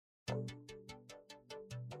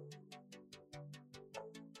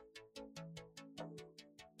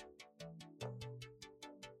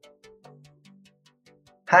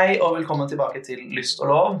Hei og velkommen tilbake til Lyst og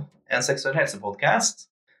lov, en seksuell helsepodcast.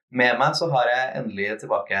 Med meg så har jeg endelig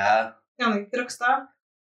tilbake Jannik Rokstad.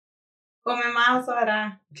 Og med meg så har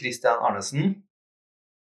jeg Christian Arnesen.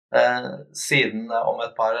 Siden om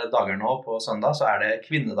et par dager nå på søndag så er det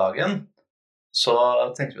kvinnedagen. Så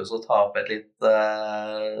tenkte vi også å ta opp et litt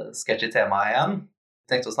sketchy tema igjen.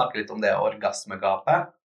 Tenkte å snakke litt om det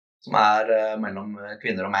orgasmegapet som er mellom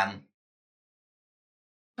kvinner og menn.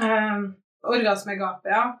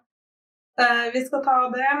 orgasmegapet, ja. Vi skal ta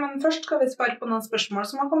det, men først skal vi svare på noen spørsmål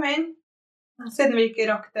som har kommet inn, siden vi ikke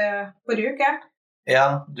rakk det forrige uke.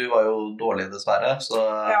 Ja, du var jo dårlig dessverre, så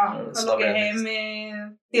jeg lå hjemme i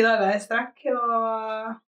 10 dager i strekk og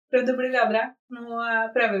prøvde å bli bedre. Nå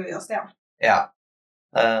prøver vi oss igjen. Ja.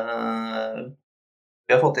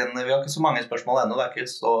 Vi har ikke så mange spørsmål ennå, det er ikke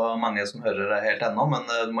så mange som hører det helt ennå, men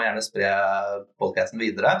du må gjerne spre podcasten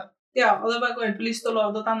videre. Ja, og det er bare å gå inn på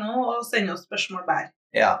lystogglov.no og sende oss spørsmål der.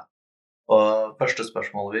 Ja, og første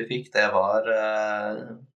spørsmålet vi fikk, det var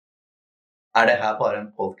er det her bare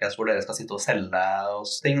en podcast hvor dere skal sitte og selge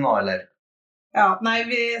oss ting nå, eller? Ja, nei,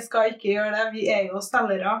 vi skal ikke gjøre det. Vi er jo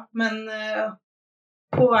selgere, men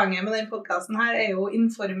poenget med den podcasten her er jo å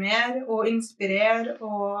informere og inspirere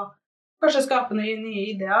og kanskje skape noen nye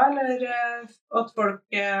ideer, eller at folk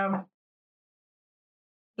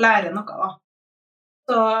lærer noe, da.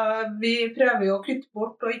 Så vi prøver jo å kutte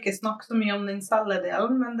bort og ikke snakke så mye om den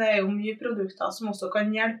selgedelen, men det er jo mye produkter som også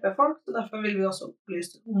kan hjelpe folk, så derfor vil vi også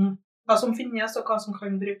opplyse om hva som finnes og hva som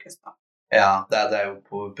kan brukes da. Ja, det er jo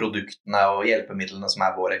på produktene og hjelpemidlene som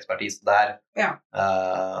er vår ekspertise der. Ja.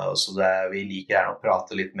 Så vi liker gjerne å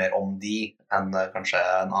prate litt mer om de enn kanskje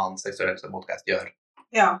en annen seksuell helsepodcast gjør.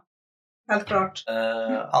 Ja, helt klart.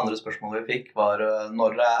 Andre spørsmål vi fikk var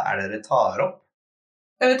når er dere tar opp?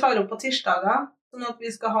 Vi tar opp på tirsdager, sånn at vi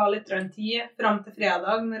skal ha litt tid frem til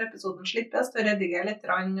fredag når episoden slippes, til å redigere litt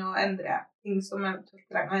og endre ting som eventuelt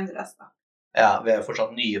trenger å endres da. Ja, vi er jo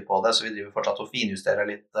fortsatt nye på det, så vi driver fortsatt og finjusterer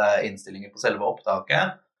litt innstillinger på selve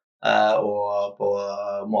opptaket og på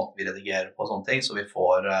måten vi redigerer på sånne ting, så vi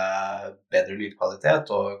får bedre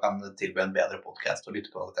lydkvalitet og kan tilby en bedre podcast og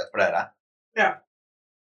lydkvalitet for dere. Ja.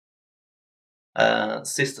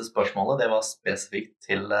 Siste spørsmålet, det var spesifikt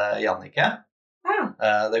til Jannike.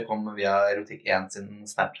 Det kom via Erotikk 1 sin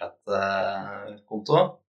Snapchat-konto,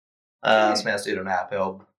 som jeg styrer når jeg er på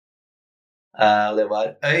jobb. Og det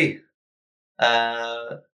var Øy.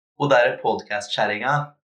 Hun der podcast-kjæringa,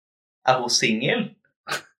 er hun single?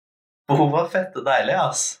 For hun var fette deilig,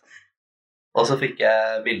 ass. Og så fikk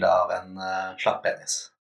jeg bilde av en slapp penis.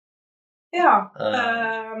 Ja,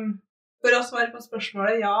 for å svare på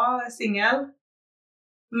spørsmålet, ja, jeg er single.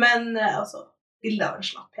 Men altså, bilde av en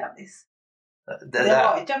slapp penis. Det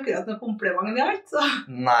var ikke akkurat noe kompliment det, altså.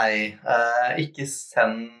 Nei, ikke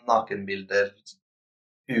send nakenbilder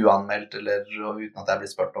uanmeldt eller uten at jeg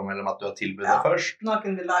blir spurt om eller om at du har tilbudt det først.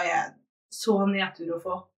 Nakenbilder er så nedtur å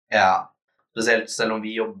få. Ja, spesielt selv om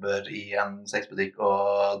vi jobber i en sexbutikk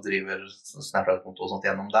og driver Snapchat-konto og sånt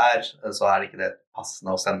gjennom der, så er det ikke det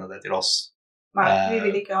passende å sende det til oss. Nei, vi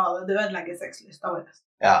vil ikke ha det. Det ødelegger sexlysta vår.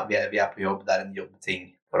 Ja, vi er på jobb. Det er en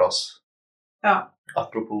jobbting for oss. Ja.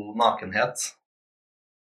 Apropos nakenhet,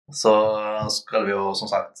 så skal vi jo som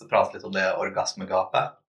sagt prate litt om det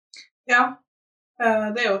orgasmegapet. Ja,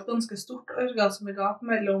 det er jo et ganske stort orgasmegap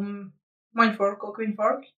mellom mannfolk og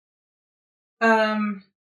kvinnfolk.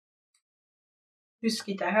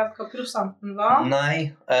 Husker ikke jeg helt hva prosenten var.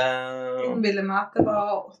 Nei. Innbiller meg at det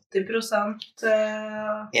var 80%.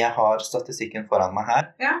 Jeg har statistikken foran meg her.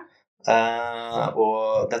 Ja.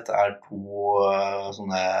 Og dette er 2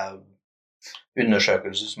 sånne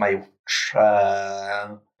undersøkelser som er gjort,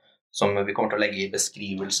 som vi kommer til å legge i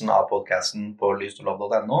beskrivelsen av podcasten på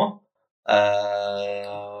lystogglov.no,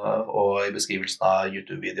 og i beskrivelsen av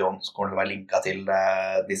YouTube-videoen så kommer det til å være linket til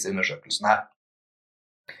disse undersøkelsene.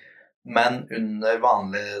 Men under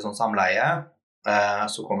vanlig sånn samleie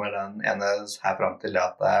så kommer den ene her frem til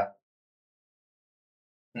at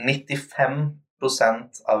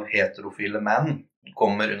 95% av heterofile menn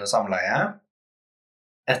kommer under samleie,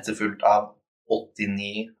 etterfulgt av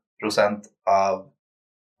 89% av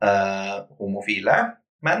homofile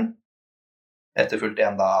menn, etterfulgt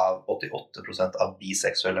igjen da av 88% av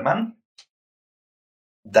biseksuelle menn.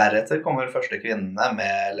 Deretter kommer første kvinnene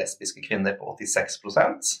med lesbiske kvinner på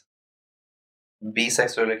 86%.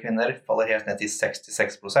 Biseksuelle kvinner faller helt ned til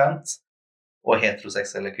 66%, og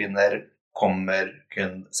heteroseksuelle kvinner kommer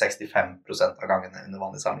kun 65% av gangene under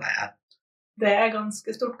vanlig samleie. Det er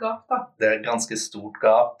ganske stort gap, da. Det er ganske stort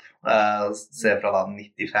gap. Se fra da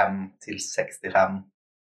 95 til 65.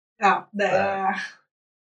 Ja, det er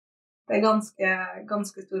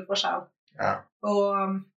ganske stor forskjell. Ja.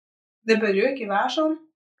 Og det bør jo ikke være sånn.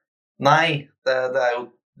 Nei, dere er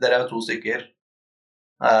jo 2 stykker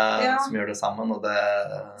Ja. som gjør det sammen, og det...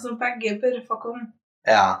 Så begge bør få komme.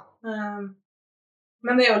 Ja.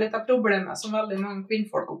 Men det er jo litt av problemet som veldig mange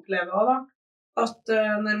kvinnfolk opplever også, da. At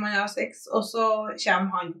når man har sex, og så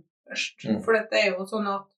kommer han først. For det er jo sånn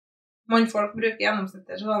at mannfolk bruker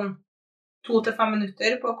gjennomsnittet sånn 2 til 5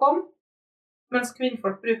 minutter på å komme, mens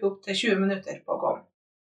kvinnfolk bruker opp til 20 minutter på å komme.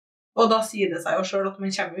 Og da sier det seg jo selv at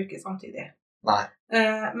man kommer jo ikke samtidig. Nei.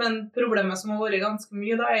 Men problemet som har vært ganske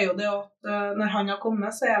mye da, er jo det at når han har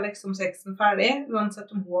kommet, så er liksom sexen ferdig,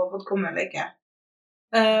 uansett om hun har fått komme eller ikke.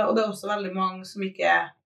 Og det er også veldig mange som ikke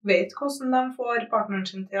vet hvordan de får partneren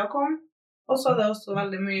sin til å komme. Og så er det også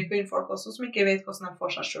veldig mye kvinnfolk også som ikke vet hvordan de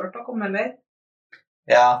får seg selv til å komme eller.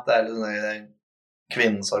 Ja, det er liksom,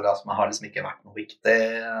 kvinnens orgasme har liksom ikke vært noe viktig.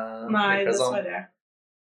 Nei, dessverre.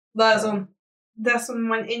 Da er det sånn, det som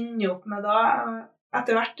man ender opp med da,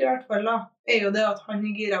 etter hvert i hvert fall da, er jo det at han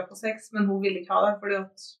er gira på sex, men hun vil ikke ha det, fordi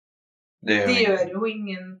at de gjør jo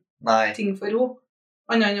ingenting for henne,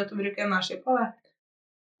 annet enn at hun bruker energi på det.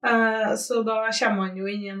 Så da kommer han jo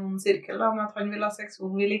inn i en sirkel da, med at han vil ha sex, og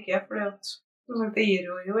hun vil ikke, fordi at det gir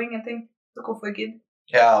jo ingenting, så hvorfor gidde?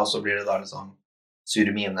 Ja, og så blir det da liksom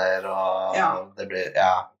sure miner, og det blir,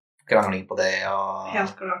 krangling på det, og...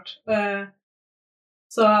 Helt klart.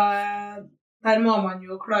 Så her må man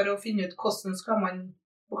jo klare å finne ut hvordan skal man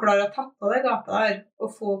klare å tappe det gapet der,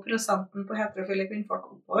 og få prosenten på heterofile kvinnfolk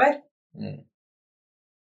oppover.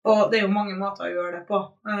 Og det er jo mange måter å gjøre det på.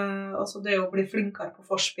 Altså det er jo å bli flinkere på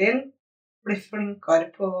forspill, bli flinkere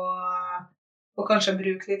på å kanskje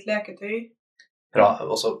bruke litt leketøy.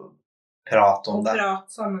 Også prate om det. Og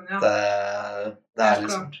prate sammen, ja. Det er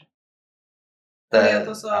liksom...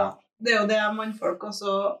 Det er jo det mannfolk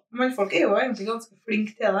også... Mannfolk er jo egentlig ganske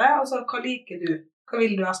flinke til det. Altså, hva liker du? Hva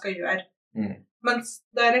vil du jeg skal gjøre? Mens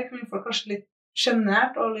der er kvinnfolk kanskje litt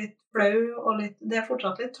genert og litt flau, og litt, det er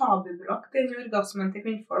fortsatt litt tabubelagt den orgasmen til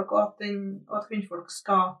kvinnfolk, og at kvinnfolk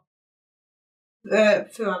skal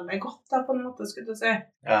føle det godt, da, på en måte, skulle du si.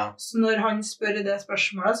 Ja. Så når han spør det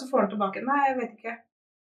spørsmålet, så får han tilbake, nei, jeg vet ikke.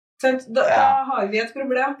 Da har vi et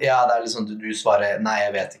problem. Ja, det er liksom, du svarer, nei,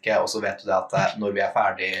 jeg vet ikke, og så vet du det at når vi er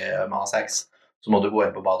ferdig med å ha sex, så må du gå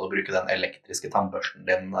inn på badet og bruke den elektriske tannbørsten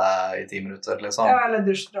din i 10 minutter, liksom. Ja, eller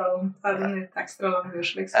dusjstralen, eller en litt ekstra lang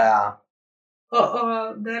dusj, liksom. Ja.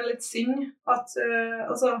 Og det er litt synd at,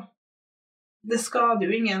 altså, det skader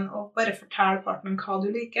jo ingen å bare fortelle partneren hva du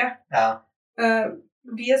liker. Ja.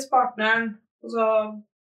 Vis partneren, altså,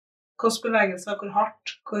 hvilke bevegelser, hvor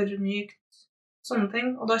hardt, hvor mykt, sånne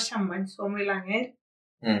ting, og da kommer man så mye lenger.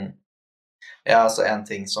 Ja, altså en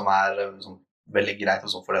ting som er veldig greit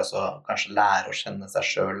også for det å kanskje lære å kjenne seg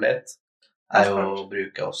selv litt, er jo å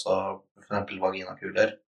bruke også for eksempel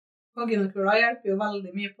vaginakuler. Vaginakuler hjelper jo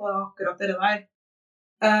veldig mye på akkurat det der.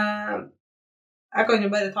 Jeg kan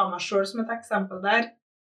jo bare ta meg selv som et eksempel der.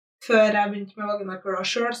 Før jeg begynte med vaginakuler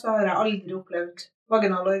selv, så har jeg aldri opplevd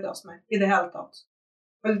vaginal orgasme i det hele tatt.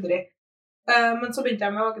 Aldri. Men så begynte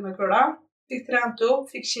jeg med vaginakuler, fikk trent opp,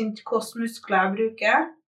 fikk kjent hvilke muskler jeg bruker,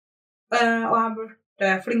 og jeg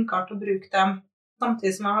ble flinkere til å bruke dem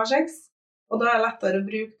samtidig som jeg har sex. Og da er det lettere å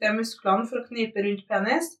bruke de musklene for å knipe rundt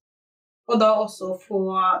penis, og da også få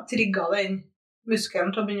trigget den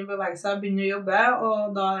muskelen til å begynne å bevege seg, begynne å jobbe,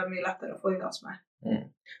 og da er det mye lettere å få orgasme.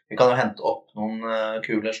 Vi kan jo hente opp noen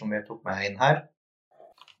kuler som vi tok med inn her.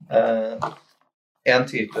 En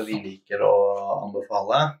type vi liker å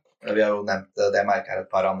anbefale, vi har jo nevnt det merket her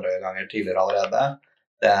et par andre ganger tidligere allerede,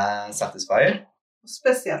 det er Satisfyer.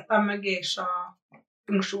 Spesielt de med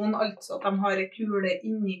geisha-funksjon, altså at de har en kule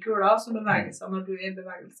inni kula som beveger seg når du er i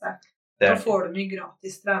bevegelse. Da får du mye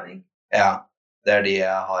gratis trening. Ja, det er de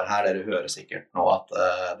jeg har her. Dere hører sikkert nå at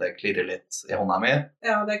det klirrer litt i hånda mi.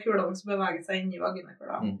 Ja, det er kulene som beveger seg inn i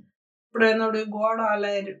vaginakula. For det når du går da,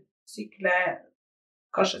 eller sykler,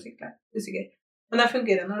 kanskje sykler, usikker. Men det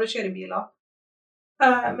fungerer når du kjører biler.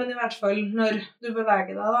 Men i hvert fall, når du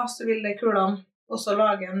beveger deg da, så vil det kulene også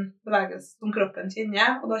lage en bevegelse som kroppen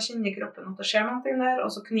kjenner, og da kjenner kroppen at det skjer noe der, og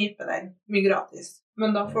så kniper den mye gratis.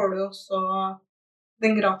 Men da får du også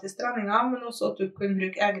den gratis treningen, men også at du kan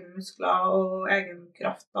bruke egne muskler og egen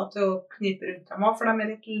kraft da, til å knipe rundt dem, for de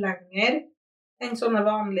er litt lengre enn sånne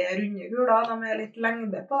vanlige runde kuler, de er litt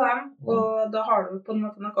lengde på dem, og da har du på en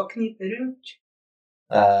måte noe å knipe rundt.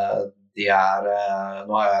 De er,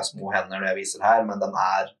 nå har jeg små hender når jeg viser her, men den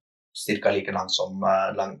er cirka like lang som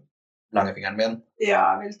langefingeren min.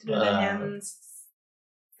 Ja, jeg vil tro den er en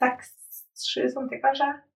 6-7 cm kanskje.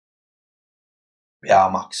 Ja,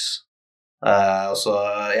 maks. Så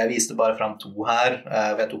jeg viste bare frem 2 her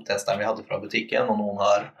ved opptesteren vi hadde fra butikken, og noen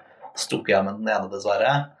har stukket jeg med den ene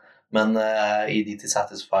dessverre. Men i de til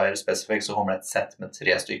Satisfyer spesifikt så kommer det et sett med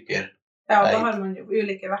 3 stykker. Ja, da har man jo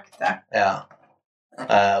ulike vekter. Ja.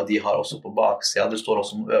 Og de har også på baksida, det står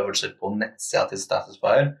også om øvelser på nettsida til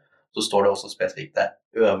Satisfyer, så står det også spesifikt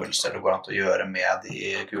øvelser det går an til å gjøre med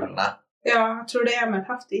de kulene. Ja, jeg tror det med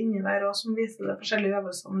et hefte inni der også, som viser det forskjellige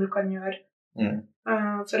øvelser du kan gjøre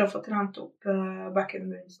for å få trent opp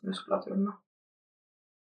bekkenbunnsmuskulaturen.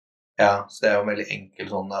 Ja, så det jo veldig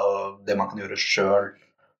enkelt sånn, og det man kan gjøre selv.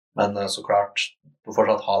 Men så klart, du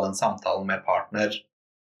fortsatt ha den samtalen med partner,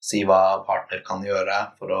 si hva partner kan gjøre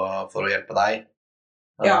for å hjelpe deg.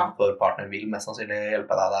 Ja. For partner vil mest sannsynlig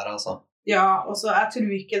hjelpe deg der, altså. Ja, og så jeg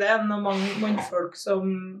tror ikke det når mange mannfolk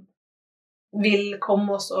som vil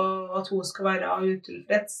komme også, at hun skal være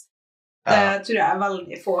utilfreds. Det tror jeg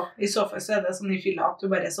veldig få. I så fall så det sånn i fylla at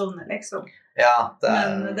du bare sovner, liksom. Ja,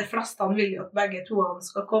 Men de fleste vil jo at begge toene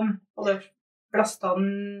skal komme, og de fleste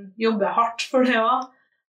jobber hardt for det også.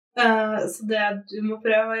 Så det du må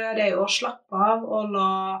prøve å gjøre er jo å slappe av og la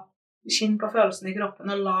kjenne på følelsen i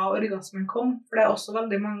kroppen og la orgasmen komme, for det også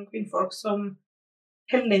veldig mange kvinnfolk som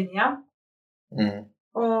holder inn igjen.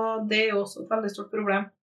 Og det jo også et veldig stort problem.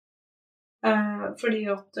 Fordi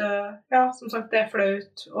at, ja, som sagt, det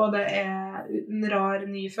flaut, og det en rar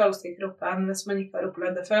ny følelse i kroppen hvis man ikke har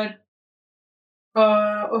opplevd det før.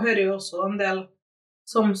 Og hører jo også en del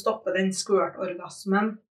som stopper den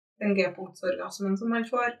squirt-orgasmen, den G-punktsorgasmen som man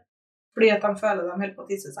får, fordi at de føler de holder på å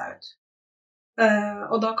tisse seg ut.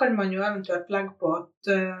 Og da kan man jo eventuelt legge på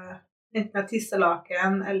enten et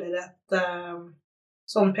tisselaken eller et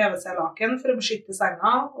sånn PVC-laken for å beskytte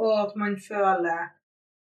senga, og at man føler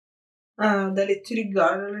det litt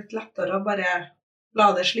tryggere og litt lettere å bare la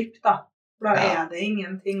det slippe, da. For da det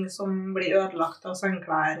ingenting som blir ødelagt av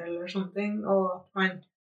sengeklær eller sånne ting, og at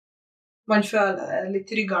man føler det litt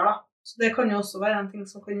tryggere, da. Så det kan jo også være en ting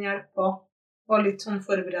som kan hjelpe på, og litt sånn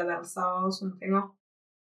forberedelser og sånne ting også.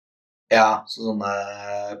 Ja, så sånne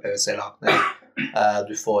PVC-lakener.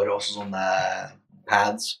 Du får jo også sånne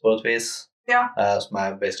pads på et vis, som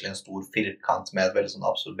basically en stor firkant med et veldig sånn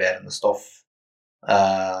absorberende stoff,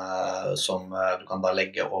 som du kan da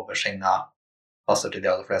legge over senga, passer til de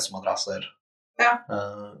aller fleste madrasser. Ja.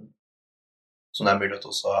 Så det mulig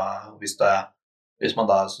også, hvis man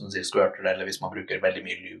da, som du sier, squirter det, eller hvis man bruker veldig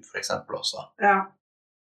mye lube, for eksempel også. Ja.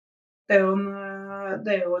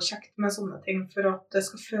 Det jo kjekt med sånne ting, for at det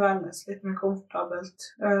skal føles litt mer komfortabelt.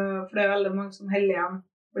 For det veldig mange som heller igjen,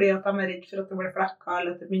 fordi at de redd for at det blir flekka,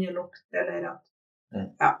 eller at det begynner å lukte, eller at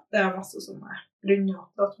ja, det masse sånne grunner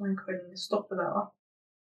til at man kan stoppe det da.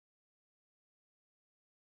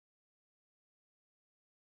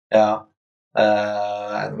 Ja,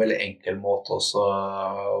 en veldig enkel måte også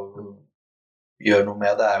å gjøre noe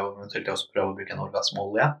med det jo eventuelt også prøve å bruke en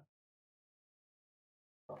orgasmeolje.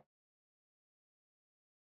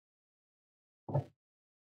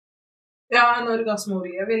 Ja, en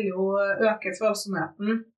orgasmeolje vil jo øke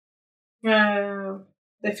følsomheten.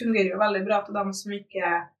 Det fungerer jo veldig bra til dem som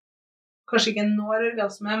kanskje ikke når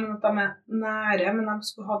orgasme, men at de nære, men de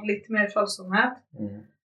skulle hatt litt mer følsomhet.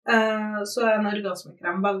 Så en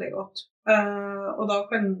orgasmekrem veldig godt. Og da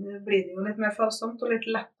blir det jo litt mer følsomt og litt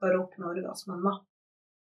lettere å oppnå orgasmen da.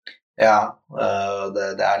 Ja,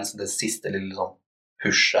 det liksom det siste lille sånn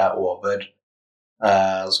pushet over.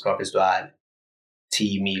 Så klart hvis du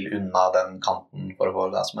 10 mil unna den kanten for å få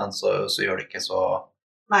orgasmen, så gjør det ikke så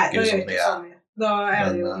Nei, det gjør ikke så mye. Da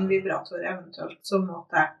det jo en vibrator eventuelt som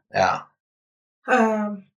måte. Ja.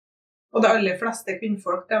 Og de aller fleste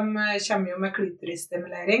kvinnfolk, de kommer jo med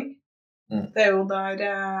klitorisstimulering. Det jo der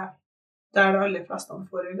de aller fleste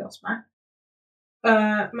får orgasme.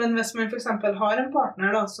 Men hvis man for eksempel har en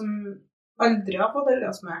partner da, som aldri har fått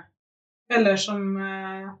orgasme, eller som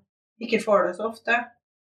ikke får det så ofte,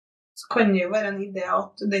 så kan det jo være en idé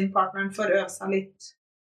at den partneren får øve seg litt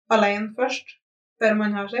alene først, før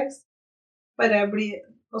man har sex. Bare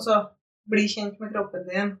bli kjent med kroppen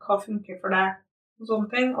din, hva funker for deg, og sånne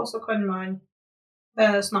ting. Og så kan man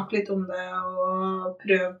snakke litt om det, og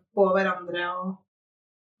prøve på hverandre,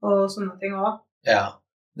 og sånne ting også. Ja,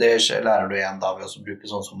 det lærer du igjen da ved å bruke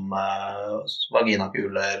sånn som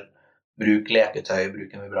vaginakuler, bruk leketøy,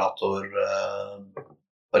 bruk en vibrator,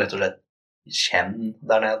 og rett og slett kjenn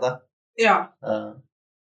der nede. Ja.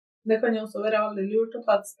 Det kan jo også være veldig lurt å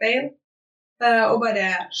ta et speil, og bare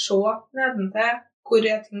se nedentil, hvor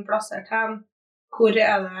ting plassert hen, hvor det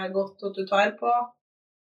godt at du tar på,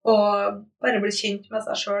 og bare bli kjent med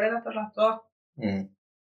seg selv rett og slett også.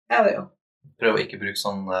 Det jo. Prøv å ikke bruke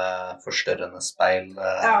sånn forstørrende speil,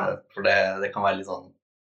 for det kan være litt sånn...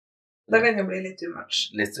 Det kan jo bli litt umørt.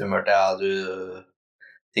 Litt umørt, ja.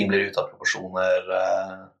 Ting blir ut av proporsjoner.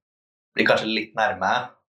 blir kanskje litt nærme.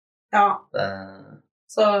 Ja. Det,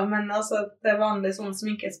 Så, men altså, det vanlige sånn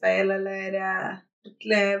sminkespeil eller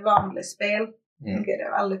et vanlig speil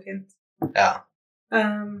fungerer veldig fint. ja.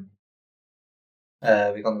 Um,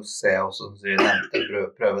 Vi kan jo se også, som vi nevnte,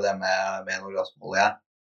 prøve det med en orgasmeolje.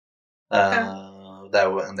 Det er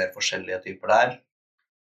jo en del forskjellige typer der.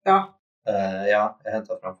 ja. Ja, jeg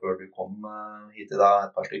hentet frem før du kom hit i dag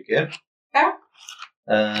et par stykker. Ja.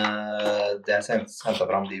 Det er hentet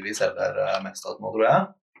frem de vi selger mest av nå, tror jeg.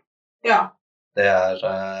 Ja. Det er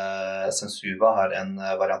Sensuva har en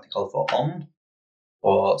variant de kaller for On,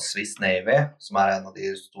 og Swiss Navy, som er en av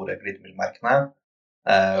de store glidemiddelmerkene,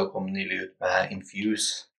 kom nylig ut med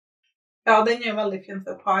Infuse. Ja, den er jo veldig fin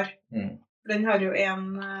for par. Den har jo en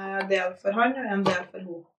del for han og en del for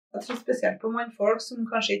henne. Jeg tror spesielt på mannfolk som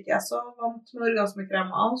kanskje ikke er så vant med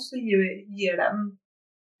orgasmekremer, så gir det en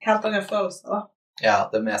helt annen følelse da. Ja,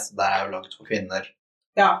 det meste der er jo laget for kvinner.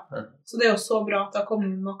 Ja, så det er jo så bra at det har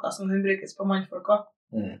kommet noe som kan brukes på mannfolk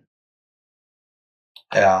også.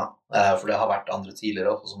 Ja, for det har vært andre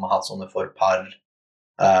tidligere også som har hatt sånne for par,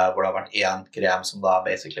 hvor det har vært en krem som da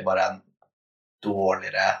basically bare er en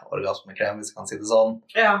dårligere orgasmekrem, hvis jeg kan si det sånn,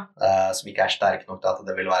 som ikke er sterk nok til at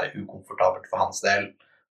det vil være ukomfortabelt for hans del,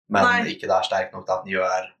 men ikke da er sterk nok til at den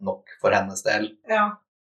gjør nok for hennes del. Ja.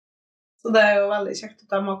 Så det er jo veldig kjekt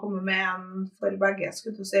at de har kommet med en for begge,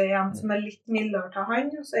 skulle du si, en som er litt mildere til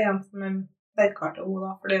han, og så en som er sterkere til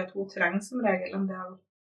henne, fordi at hun trenger som regel en del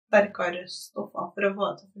sterkere stoffer for å få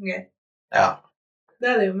det til å fungere. Ja.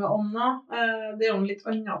 Det er det jo med ånda. Det er jo en litt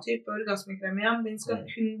annen type orgasmekrem igjen. Den skal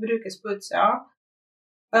kun brukes på utsida,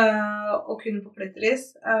 og kun på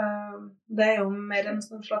klitoris. Det er jo mer en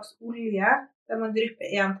sånn slags olje, der man drypper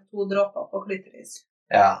 1-2 dråper på klitoris.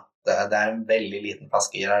 Ja, det er en veldig liten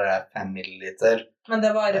flaske i det er 5 milliliter. Men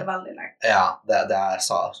det varer veldig lenge. Ja, det er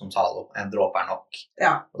som Zalo. En dråpe er nok.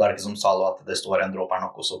 Ja. Og da er det ikke som Zalo at det står en dråpe er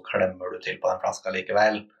nok, og så klemmer du til på den flaska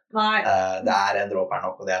likevel. Nei. Det er en dråpe er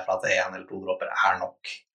nok, og det er for at 1 eller 2 dråper er nok.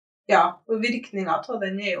 Ja, og virkningen av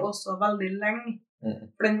den er jo også veldig lenge.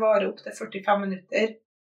 For den varer opp til 45 minutter.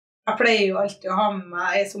 Jeg pleier jo alltid å ha med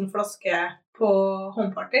meg en sånn flaske på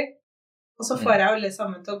homeparty. Og så får jeg alle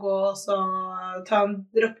sammen til å gå og så ta en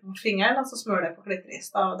droppe på fingeren, og så smør det på klitoris.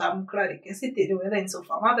 Og de klarer ikke å sitte i ro i den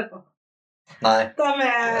sofaen etterpå. Nei. De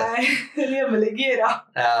er rimelig gira.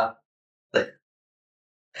 Ja,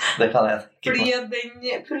 det kan jeg tenke på. Fordi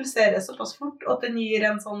den pulserer såpass fort, at den gir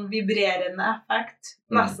en sånn vibrerende effekt.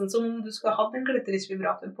 Nesten som om du skulle hatt en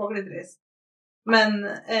klitorisvibrator på klitoris. Men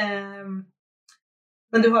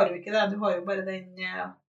du har jo ikke det. Du har jo bare den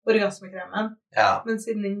orgasmekremen. Ja. Men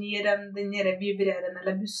siden den gir den vibrerende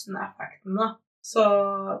eller bussende effekten, da, så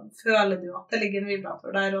føler du at det ligger en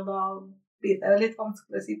vibrator der, og da blir det litt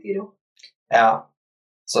vanskelig å sitte i ro. Ja.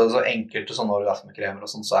 Så enkelte sånne orgasmekremer og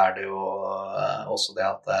sånn, så er det jo også det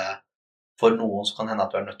at for noen så kan hende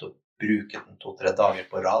at du er nødt til å bruke den 2-3 dager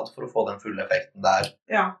på rad for å få den fulle effekten der.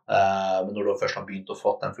 Ja. Men når du først har begynt å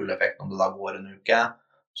få den fulle effekten, om det da går en uke,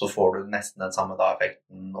 så får du nesten den samme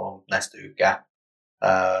effekten om neste uke.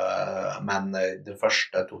 Men de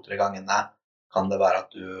første 2-3 gangene kan det være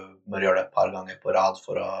at du må gjøre det et par ganger på rad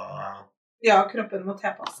for å... Ja, kroppen må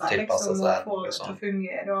tilpasse seg liksom, og få det til å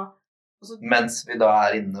fungere, og mens vi da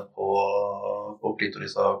er inne på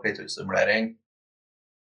klitoris og klitorisstimulering,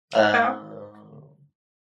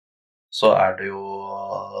 så er det jo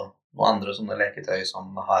noen andre sånne leketøy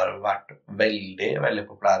som har vært veldig, veldig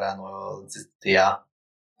populære nå den siste tida.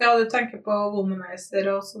 Ja, du tenker på womanizer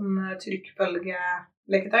og sånne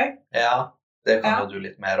trykkbølgeleketøy? Ja, det kan jo du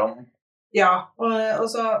litt mer om. Ja, og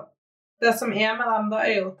så det som er med dem da,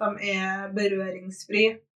 er jo at de er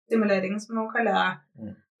berøringsfri stimulering, som man kaller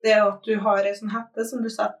det. Det er at du har en sånn hette som du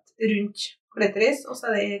setter rundt klitoris, og så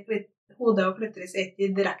er det hodet og klitoris ikke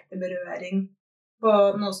i direkte berøring på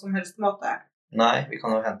noe som helst måte. Nei, vi kan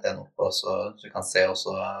jo hente en opp også, så vi kan se oss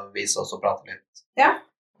og vise oss og prate litt. Ja.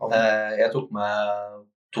 Jeg tok med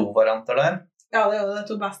 2 varianter der. Ja, det er jo de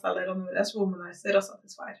 2 bestselgerne våre, womanizer og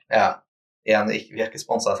Satisfyer. Ja. Igjen, vi er ikke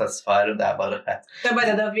sponset av Satisfyer, det er bare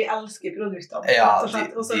det at vi elsker produktene. Ja, de har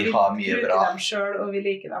mye bra. Vi bruker dem selv, og vi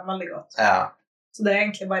liker dem veldig godt. Ja. Så det er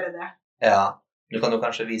egentlig bare det. Ja, du kan jo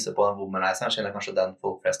kanskje vise på den womanizeren, siden det er kanskje den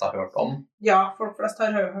folk flest har hørt om. Ja, folk flest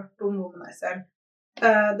har hørt om womanizeren.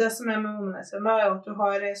 Det som er med womanizeren er jo at du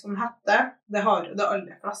har en sånn hette, det har jo det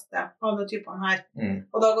aller fleste av de typene her.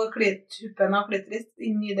 Og da går tuppen av klitoris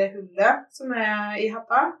inn i det hullet som er i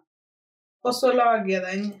hetta, og så lager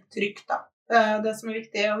den trykk da. Det som er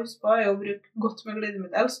viktig å huske på er å bruke godt med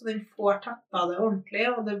glidemiddel, så den får tetta det ordentlig,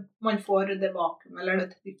 og man får det vakuum eller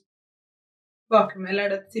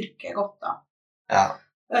det trykket godt da. Ja.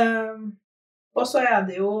 Og så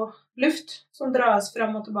det jo luft som dras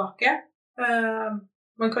frem og tilbake.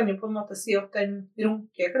 Man kan jo på en måte si at den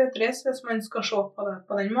runker klitoris hvis man skal se på det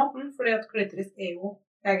på den måten, fordi at klitoris jo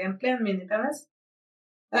egentlig en minipenis.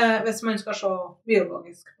 Hvis man skal se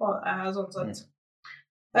biologisk på det, sånn sett.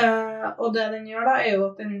 Og det den gjør da, jo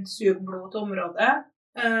at den suger blod til området,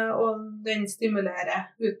 og den stimulerer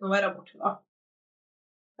uten å være borte da.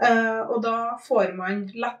 Og da får man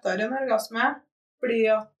lettere en orgasme, fordi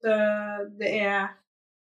at det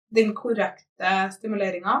den korrekte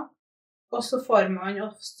stimuleringen, og så får man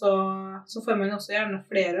også gjerne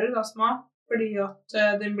flere orgasmer, fordi at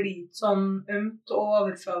den blir ikke sånn ømt og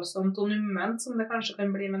overfølsomt og numment som det kanskje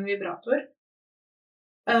kan bli med en vibrator.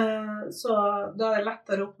 Så da det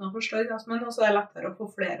lettere å oppnå første orgasmen, og så det lettere å få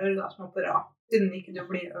flere orgasmer på rad, siden ikke du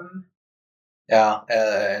blir øm. Ja,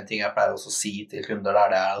 en ting jeg pleier også å si til kunder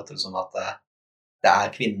der, det liksom at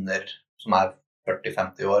det kvinner som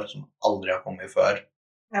 40-50 år, som aldri har kommet før,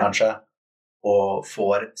 kanskje, og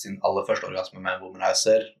får sin aller første orgasme med en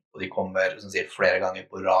womanizer, og de kommer, som sier, flere ganger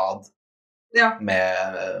på rad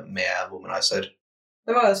med womanizer.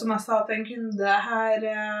 Det var jo som jeg sa til en kunde her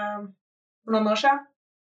for noen år siden,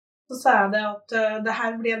 så sa jeg det at det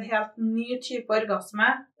her blir en helt ny type orgasme.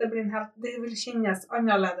 Det vil kjennes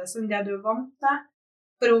annerledes enn det du vant til.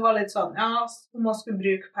 For hun var litt sånn, hun må skulle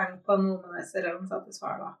bruke penger på noe med det, eller om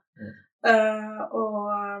satisfyer da. Og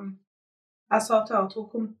jeg sa til henne at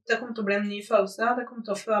det kom til å bli en ny følelse, det kom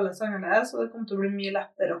til å føles annerledes, og det kom til å bli mye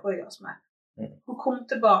lettere å få orgasme. Hun kom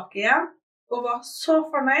tilbake igjen, og var så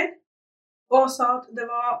fornøyd, og sa at det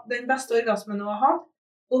var den beste orgasmen hun har hatt.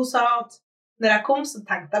 Og hun sa at når jeg kom, så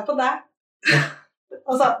tenkte jeg på deg.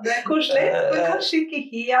 Og sa, det koselig, men kanskje ikke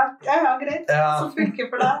helt. Ja, greit. Så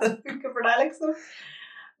funker for deg, så funker for deg, liksom.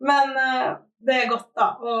 Men det godt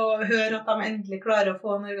da, å høre at de endelig klarer å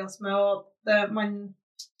få en orgasme, og at man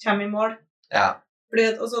kommer i mål. Fordi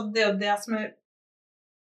altså, det jo det som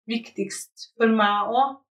viktigst for meg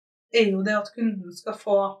også, jo det at kunden skal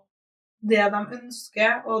få det de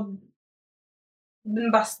ønsker, og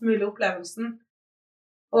den best mulige opplevelsen.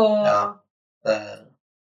 Og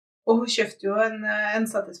hun kjøpte jo en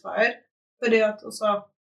satisfyer, fordi at også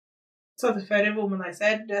satisfyer og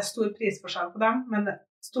womanizer, det stor prisforskjell på dem, men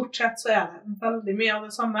stort sett så det veldig mye av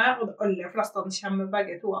det samme, og de aller fleste kommer med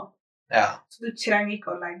begge toene. Så du trenger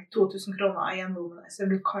ikke å legge 2000 kroner i en womanizer,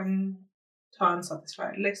 du kan ta en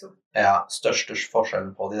satisfyer, liksom. Ja, største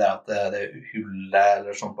forskjellen på de at det hullet,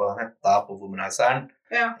 eller sånn på den hetta på womanizeren,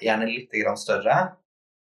 gjerne litt grann større,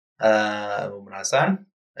 womanizeren,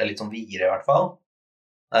 litt sånn videre i hvert fall,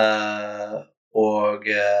 og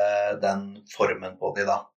den formen på de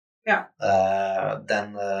da.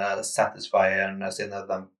 Den satisfieren sine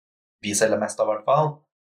vi selger mest av i hvert fall,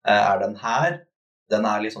 den her. Den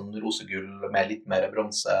litt sånn rosegull med litt mer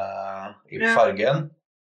bronse i fargen.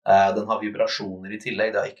 Den har vibrasjoner i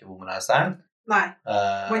tillegg, det ikke womanizeren. Nei,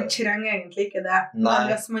 man trenger egentlig ikke det. Men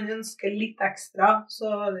hvis man ønsker litt ekstra,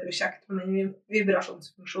 så det jo kjekt med den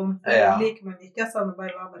vibrasjonsfunksjonen. Det liker man ikke, så det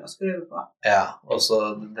bare å skruve på. Ja, og så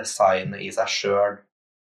designet i seg selv.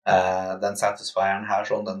 Den satisfieren her,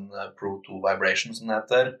 sånn, den Pro 2 Vibration som det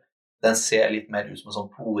heter, den ser litt mer ut som en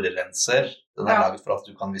sånn porerenser. Den laget for at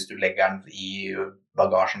du kan, hvis du legger den i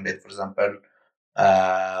bagasjen ditt for eksempel,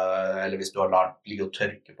 eller hvis du har ligget og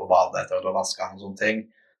tørke på badet etter at du har vasket den og sånne ting,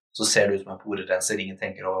 så ser det ut som en porerenser, ingen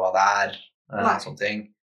tenker over hva det sånne ting.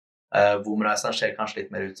 Womanizeren ser kanskje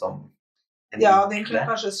litt mer ut som en igle. Den kan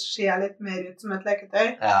kanskje se litt mer ut som et leketøy.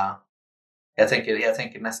 Jeg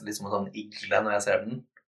tenker nesten litt som en sånn igle når jeg ser den.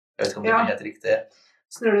 Jeg vet ikke om det blir helt riktig.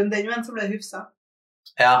 Snur du den veien, så blir det hufsa.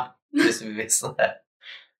 Ja, hvis vi viser det.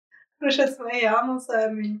 Det ser som øynene, og så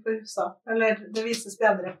munn på hufsa. Eller det vises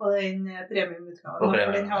bedre på den premiumutgaven,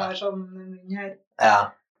 for den har sånn munn her.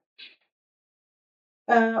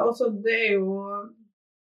 Og så det jo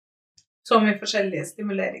så mye forskjellige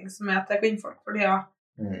stimulering som til kvinnfolk, fordi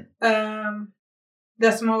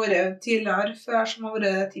det som har vært tidligere før, som har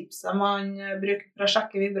vært tipset man bruker for å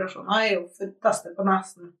sjekke vibrasjoner, jo for å teste på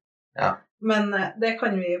nesen. Men det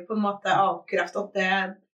kan vi på en måte avkrefte at det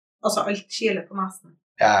altså alt kiler på nesen.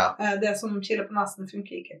 Det som kiler på nesen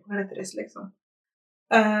funker ikke på klitoris, liksom.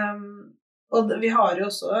 Og vi har jo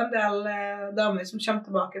også en del damer som kommer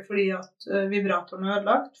tilbake fordi at vibratoren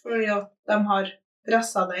ødelagt, fordi at de har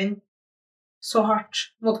presset den så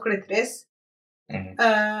hardt mot klitoris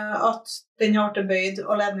at den har til bøyd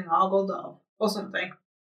og ledningen har gått av og sånne ting.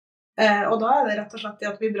 Og da det rett og slett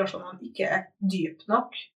det at vibrasjonene ikke dyp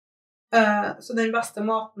nok. Så den beste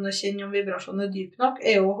måten å kjenne om vibrasjonen dyp nok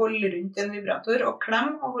jo å holde rundt en vibrator og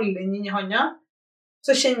klemme og holde den inn i hånda,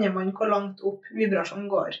 så kjenner man hvor langt opp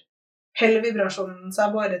vibrasjonen går. Heller vibrasjonen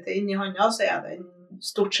seg bare til inni handa, så den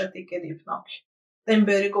stort sett ikke dyp nok. Den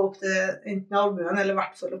bør gå opp til enten albuen, eller i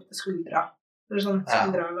hvert fall opp til skuldra. Eller sånn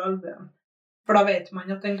skuldra eller albuen. For da vet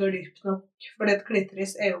man at den går dypt nok. For det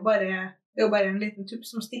klitoris er jo bare en liten tupp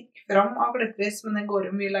som stikker fram av klitoris, men den går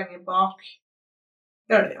jo mye lenger bak.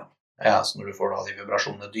 Gjør det jo. Ja, så når du får da de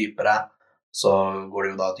vibrasjonene dypere, så går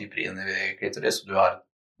det jo da dypere inn i klitoris, og du har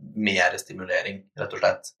mer stimulering, rett og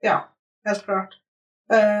slett. Ja, helt klart.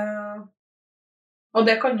 Og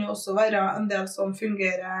det kan jo også være en del som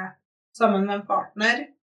fungerer sammen med en partner.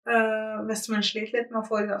 Hvis man sliter litt med å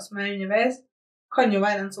få orgasme underveis, kan jo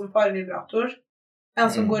være en sånn parvibrator. En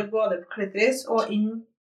som går både på klitoris og inn.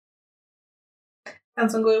 En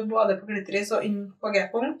som går både på klitoris og inn på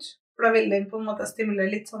G-punkt. For da vil den på en måte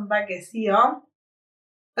stimulere litt sånn begge sider.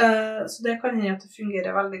 Så det kan hende at det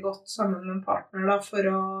fungerer veldig godt sammen med en partner da, for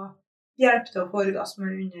å hjelpe til å få orgasme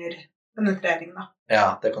under penetrering da. Ja,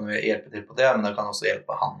 det kan jo hjelpe til på det, men det kan også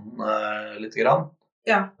hjelpe han litt grann.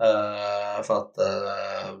 Ja. For at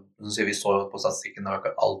vi så jo på statistikken, det var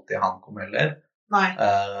ikke alltid han kom heller. Nei.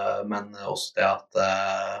 Men også det at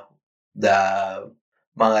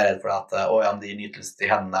man er redd for at ja, de nytelse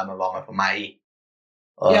til henne, men hva med for meg?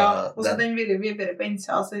 Ja, og så den vil jo vibrere på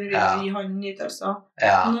innsida, så den vil jo gi han nytelser.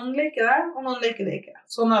 Ja. Noen liker det, og noen liker det ikke.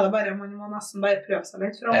 Sånn er det bare, man må nesten bare prøve seg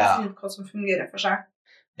litt for å finne ut hva som fungerer for seg.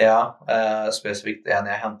 Ja, spesifikt en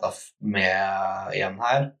jeg hentet med igjen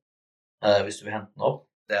her, hvis du vil hente den opp.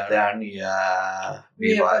 Det er nye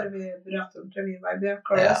vibratoren til V-Vibe,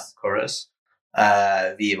 Chorus. Ja, Chorus.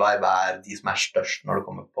 V-Vibe er de som er størst når det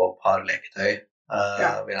kommer på parleketøy,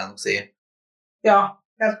 vil jeg nok si. Ja,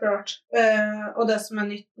 helt klart. Og det som er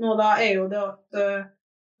nytt nå da, er jo det at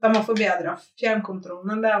de har forbedret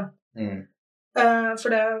fjernkontrollen en del.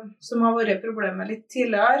 For det som har vært problemet litt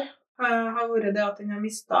tidligere, har vært det at den har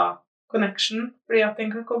mistet connection, fordi at den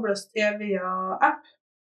kan kobles til via app,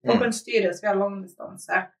 og kan styres via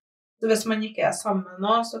langdistanse. Så hvis man ikke er sammen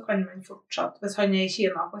nå, så kan man fortsatt, hvis han er i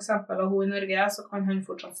Kina for eksempel, og hun i Norge, så kan han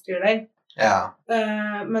fortsatt styre den. Ja.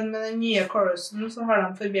 Men med den nye Chorusen så har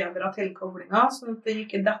de forbedret tilkoblingen, sånn at den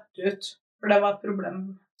ikke detter ut. For det var et problem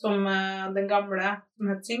som den gamle, som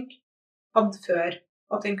het Sync, hadde før,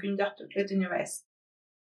 at den kunne dette ut litt underveis.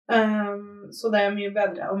 Så det er mye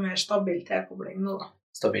bedre og mer stabil tilkobling nå da.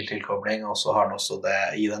 Stabil tilkobling, og så har den også det,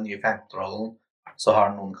 i den nye fjernkontrollen, så har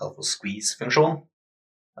den noen kalt for squeeze-funksjon,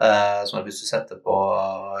 som at hvis du setter på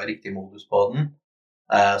riktig modus på den,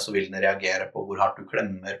 så vil den reagere på hvor hardt du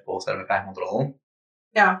klemmer på selve fjernkontrollen.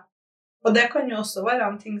 Ja, og det kan jo også være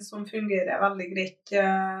en ting som fungerer veldig greit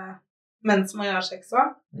mens man gjør sex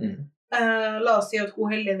også. La oss si at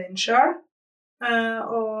hun holder den selv,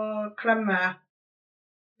 og klemmer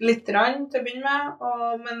litt rann til å begynne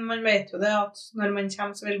med, men man vet jo det at når man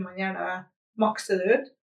kommer så vil man gjerne makse det ut,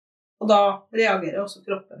 og da reagerer også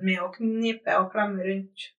kroppen med å knipe og klemme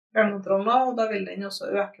rundt fjernkontrollen, og da vil den også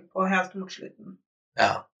øke på helt mot slutten.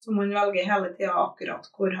 Ja. Så man velger hele tiden akkurat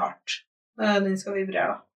hvor hardt den skal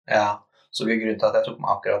vibrere da. Ja, så grunnen til at jeg tok med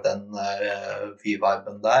akkurat den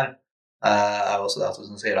V-viben der, er også det at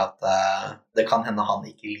du sier at det kan hende han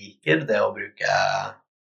ikke liker det å bruke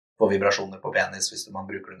på vibrasjoner på penis hvis man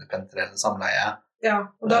bruker det under penetrerende samleie. Ja,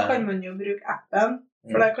 og da kan man jo bruke appen,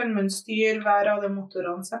 for der kan man styre hver av de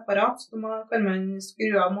motorene separat, så da kan man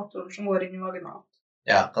skru av motoren som går inn i vaginalt.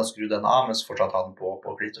 Ja, kan skru den av, mens fortsatt ha den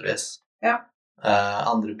på klitoris. Ja.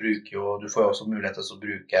 Andre bruker jo, du får jo også mulighet til å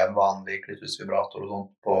bruke en vanlig klitorisvibrator og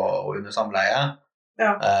sånt på og under samleie.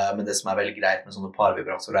 Ja. Men det som er veldig greit med sånne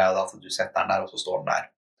parvibratorer er jo at du setter den der, og så står den der.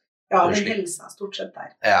 Ja, den holder seg stort sett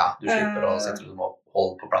der. Ja, du slipper å sette den opp,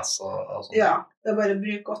 holde på plass og sånt. Ja, det er bare å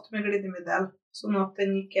bruke godt med glidemiddel, sånn at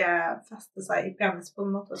den ikke fester seg i penis på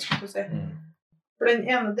en måte, skal du si. For den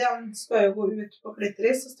ene delen skal jo gå ut på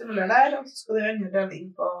klitoris og stimulere der, og så skal den andre delen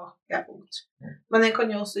inn på G-punkt. Men den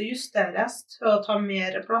kan jo også justeres til å ta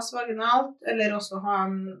mer plass vaginalt, eller også ha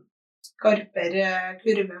en skarpere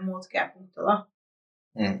kurve mot G-punktet da.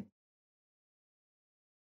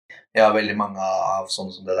 Ja, veldig mange av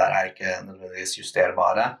sånne som det der er ikke nødvendigvis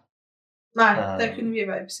justerbare. Nei, det er kun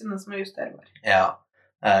V-Vibe sine som er justerbare. Ja,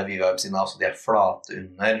 V-Vibe sine er også de er flate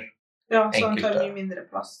under. Ja, så den tar mye mindre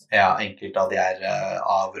plass. Ja, enkelte av de er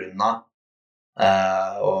avrundet.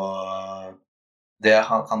 Og det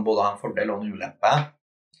kan både ha en fordel og en ulempe.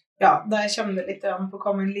 Ja, der kommer det litt an på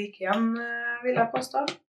hva man liker igjen, vil jeg påstå.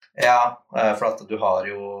 Ja, for at du har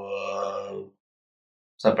jo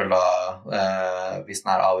for eksempel da, hvis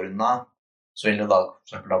den er avrundet, så vil det da for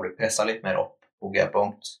eksempel da bli presset litt mer opp på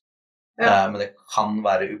G-punkt. Ja. Men det kan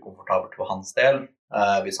være ukomfortabelt for hans del,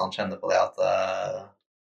 hvis han kjenner på det at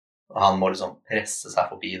han må liksom presse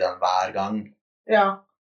seg forbi den hver gang. Ja,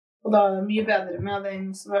 Og da er det mye bedre med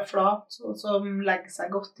den som er flat, og som legger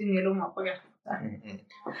seg godt inn i lomma på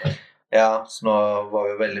G-punktet. Ja, så nå var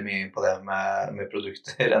vi jo veldig mye på det med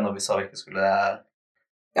produkter, enn når vi sa vi ikke skulle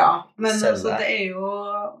Ja, men selge. altså, det er jo...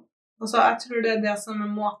 Altså, jeg tror det er det som er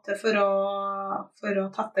måte for å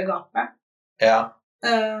tette gapet. Ja.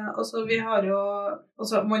 Og så vi har jo...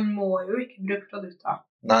 Altså, man må jo ikke bruke produkter.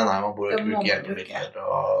 Nei, man burde ikke bruke hjelpemidler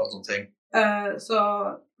og sånne ting. Så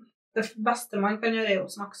det beste man kan gjøre er å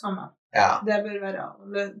snakke sammen. Ja. Det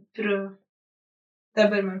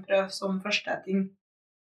bør man prøve som første ting.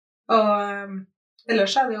 Og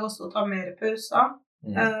ellers er det jo også å ta mer pauser.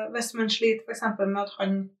 Hvis man sliter for eksempel med at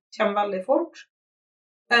han kommer veldig fort,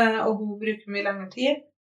 og hun bruker mye lengre tid,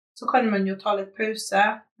 så kan man jo ta litt pause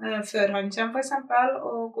før han kommer for eksempel,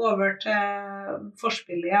 og gå over til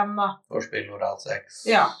forspill igjen da. Forspill, oral sex.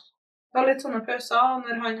 Ja, ta litt sånne pauser, og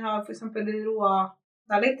når han har for eksempel roet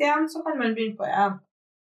seg litt igjen, så kan man begynne på igjen.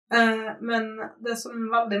 Men det som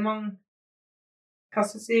veldig mange, hva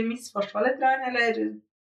skal jeg si, misforstår litt, eller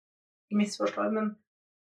ikke misforstår, men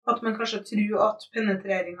at man kanskje tror at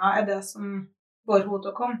penetreringen er det som får henne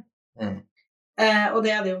til å komme. Og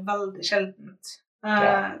det er det jo veldig sjeldent.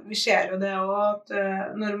 Vi ser jo det også at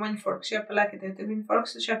når mannfolk kjøper leketøy til kvinnfolk,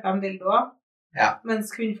 så kjøper de dildoer. Mens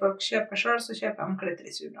kvinnfolk kjøper selv, så kjøper de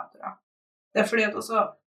klitorisvibratorer. Det er fordi at også,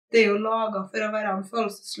 det er jo laget for å være en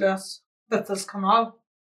følelsesløs fødselskanal.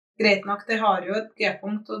 Greit nok, det har jo et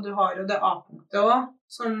G-punkt, og du har jo det A-punktet også,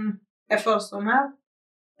 som er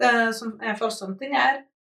følsomt den her.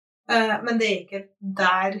 Men det er ikke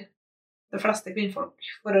der de fleste kvinnfolk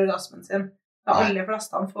får orgasmen sin. De aller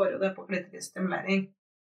fleste får jo det på klitorisstimulering.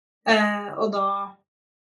 Og da,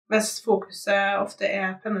 hvis fokuset ofte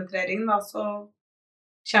er penetrering, da, så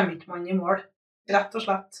kommer ikke man i mål. Rett og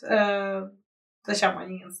slett. Da kommer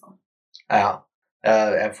man ingen sted. Ja,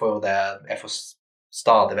 jeg får jo det, jeg får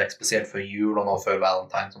stadig vekk, spesielt før jul og nå før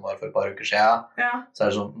Valentine, som var for et par uker siden, så er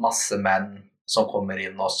det sånn masse menn som kommer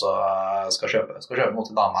inn og så skal kjøpe mot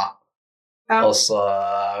en dame. Og så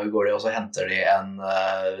går de og så henter de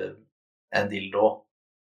en dildo,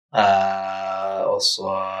 og så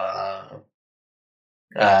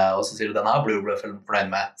sier du, den her blir du fornøyd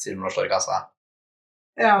med, sier du når du står i kassa.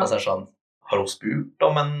 Og så er det sånn, har hun spurt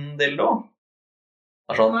om en dildo?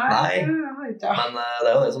 Det er sånn, nei, men det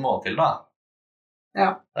er jo det som må til da. Ja,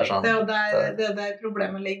 det er sånn, det er der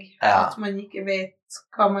problemet ligger, at man ikke vet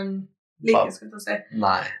hva man liker, skulle jeg si.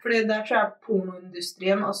 Nei. Fordi der tror jeg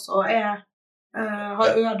pornoindustrien også har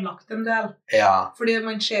ødelagt en del. Fordi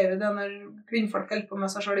man ser jo det når kvinnfolk holder på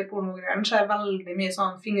med seg selv i pornogreiene, så er veldig mye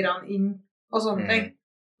sånn fingrene inn og sånne ting.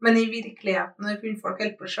 Men i virkeligheten når kvinnfolk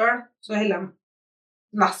holder på selv, så holder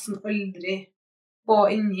de nesten aldri på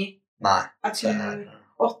inni. Nei. Jeg tror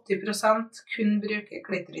 80% kun bruker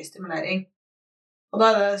klitorisstimulering. Og da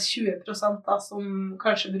er det 20% da, som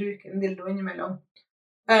kanskje bruker en dildo innimellom.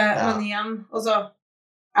 Men igjen, altså,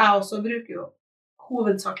 jeg også bruker jo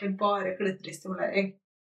hovedsakelig bare klitorisstimulering.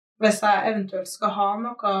 Hvis jeg eventuelt skal ha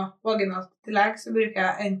noe vaginalt tillegg, så bruker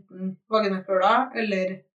jeg enten vaginakøla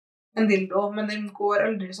eller en dildo, men den går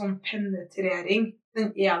aldri sånn penetrering.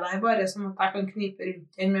 Den er der bare sånn at jeg kan knipe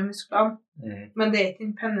rundt den med musklene. Men det er ikke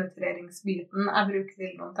den penetreringsbiten jeg bruker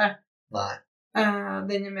dildoen til. Nei.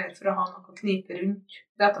 Den er mer for å ha noe å knipe rundt,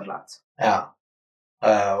 rett og slett.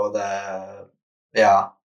 Og det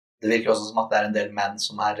virker også som at det er en del menn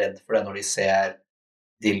som er redd for det når de ser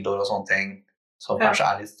dildoer og sånne ting, som kanskje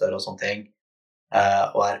er litt større og sånne ting,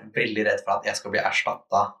 og er veldig redd for at jeg skal bli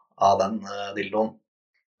erstattet av den dildoen.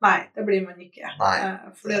 Nei, det blir man ikke.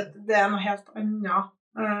 For det er noe helt annet.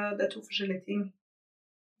 Det er to forskjellige ting.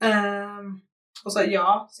 Altså,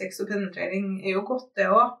 sex og penetrering er jo godt det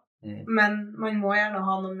også, men man må gjerne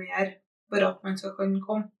ha noe mer for at man skal kunne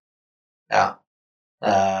komme.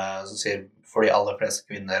 Så sier for de aller fleste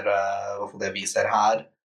kvinner, og for det vi ser her,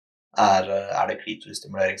 er det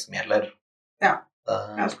klitorisstimulering som gjelder.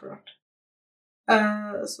 Helt klart.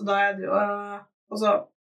 Så da er det jo altså,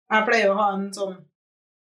 jeg pleier å ha en sånn,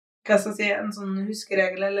 hva skal jeg si, en sånn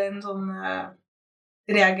huskeregel eller en sånn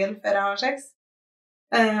regel før jeg har sex,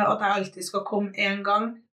 at jeg alltid skal komme en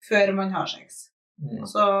gang før man har sex.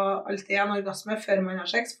 Altså alltid en orgasme før man har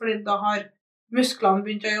sex, fordi da har musklene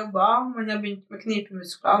begynt å jobbe, man har begynt med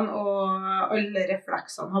knipemusklene, og alle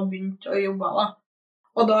refleksene har begynt å jobbe da.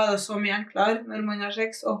 Og da er det så mye enklere når man har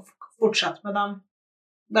sex å fortsette med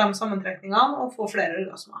de sammentrekningene og få flere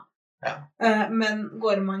orgasmer. Men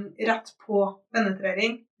går man rett på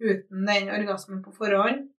penetrering uten den orgasmen på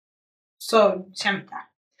forhånd, så kommer det.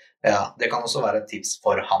 Det kan også være et tips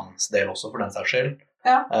for hans del også, for den saks skyld.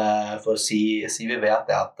 For si vi vet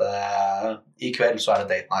det at i kveld så er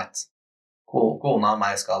det date night. kona og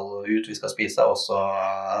meg skal ut, vi skal spise, og så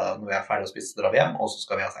når vi ferdig å spise, drar vi hjem, og så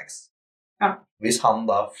skal vi ha sex. Ja. Hvis han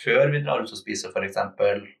da, før vi drar ut og spiser, for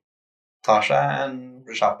eksempel, tar seg en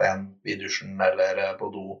kjapp en i dusjen, eller på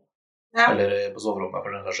do, eller på soverommet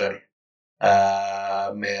for den saks skyld,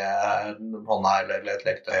 med hånda eller et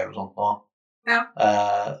leketøy eller sånt nå,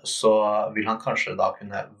 så vil han kanskje da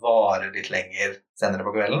kunne vare litt lenger senere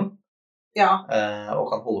på kvelden, og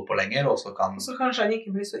kan holde på lenger, og så kan... Så kanskje han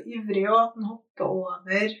ikke blir så ivrig, og at han hopper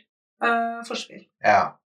over forspill.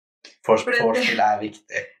 Ja, forspill er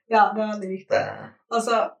viktig. Ja, det er veldig viktig.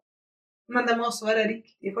 Altså, men det må også være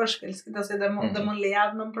riktig forspill, skal jeg si. Det må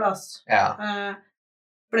lede noen plass. Ja.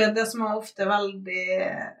 For det som ofte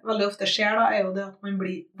veldig ofte skjer da, er jo det at man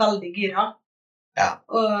blir veldig gira. Ja.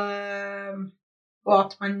 Og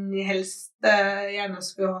at man helst gjerne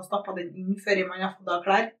skulle ha stappet den inn før man har fått av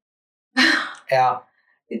klær. Ja.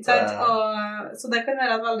 Så det kan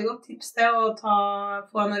være et veldig godt tips til å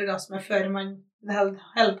få en orgasme før man det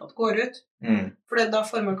hele tatt går ut. For da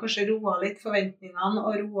får man kanskje roa litt forventningene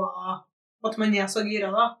og roa at man er så gira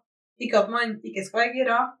da. Ikke at man ikke skal være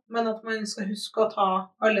gira, men at man skal huske å ta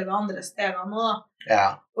alle de andre stegene nå da. Ja.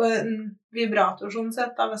 Og en vibrator sånn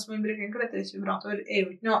sett da, hvis man bruker en klitorisvibrator, er jo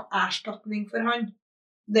ikke noe erstatning for han.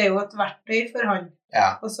 Det er jo et verktøy for han.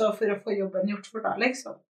 Ja. Altså for å få jobben gjort for deg,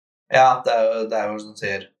 liksom. Ja, det er jo som du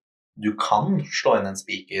sier, du kan slå inn en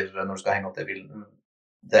speaker når du skal henge opp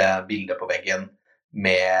det bildet på veggen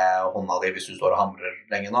med hånda di hvis du står og hamrer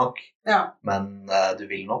lenge nok. Ja. Men du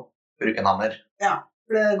vil nok bruke en hammer. Ja,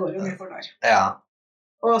 for det går jo mye for der. Ja.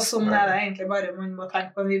 Og sånn er det egentlig bare man må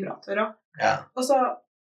tenke på en vibrator også. Ja. Og så,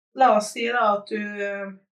 la oss si da at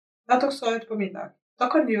dere skal ut på middag. Da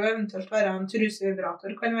kan det jo eventuelt være en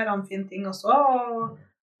trusevibrator, kan være en fin ting også å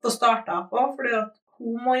få startet på, fordi at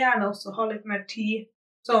hun må gjerne også ha litt mer tid,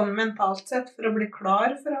 sånn mentalt sett, for å bli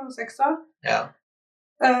klar for å ha sexa. Ja.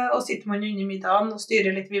 Og sitter man under middagen og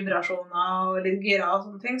styrer litt vibrasjoner og litt gira og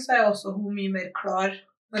sånne ting, så er også hun mye mer klar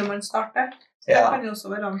når man starter. Så det kan jo også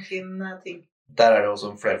være en fin ting. Der er det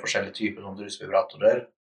også flere forskjellige typer som trusevibratorer.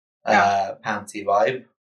 Panty Vibe.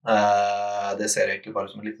 Det ser egentlig bare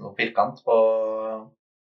som en liten firkant på...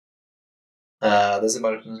 Det ser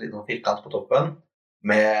bare ut som en liten firkant på toppen,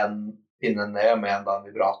 med en pinne ned, med en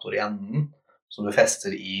vibrator i enden, som du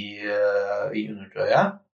fester i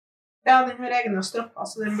undertøyet. Ja, den har egne stropper,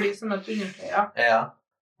 så den blir som et undertøy, ja.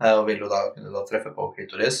 Og vil du da kunne treffe på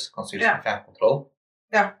klitoris, kan styres med fjernkontroll.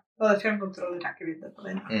 Ja, da er det fjernkontroll i rekkevidde på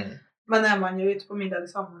den. Men er man jo ute på middag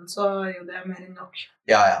sammen, så er jo det mer enn nok.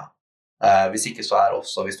 Ja. Hvis ikke så er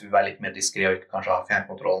også, hvis du vil være litt mer diskret og ikke kanskje ha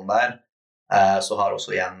fjernkontrollen der, så har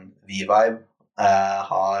også igjen V-Vibe,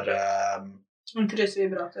 har... En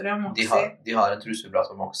trusevibrator, Moxie. De har en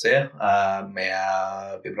trusevibrator Moxie,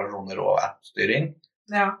 med vibrasjoner og app-styring.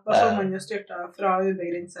 Ja, da får man jo styrt fra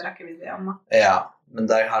ubegrenset rekkevidde igjen da. Ja, men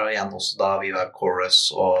der har igjen også da V-Vibe Chorus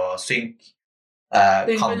og Sync.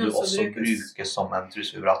 Kan du også bruke som en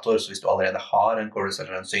trusevibrator, så hvis du allerede har en chorus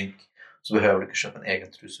eller en sync, så behøver du ikke kjøpe en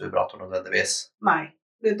egen trusevibrator nødvendigvis. Nei,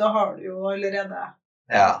 da har du jo allerede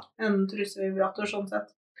en trusevibrator sånn sett.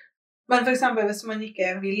 Men for eksempel hvis man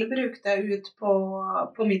ikke vil bruke det ut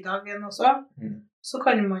på middagen også, så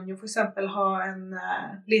kan man jo for eksempel ha en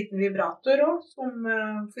liten vibrator også, som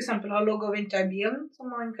for eksempel har logget og ventet i bilen,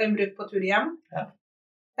 som man kan bruke på tur hjem. Ja.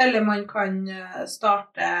 Eller man kan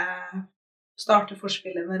starte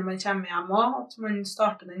forspillet når man kommer hjem også, at man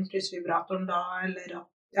starter den trusevibratoren da, eller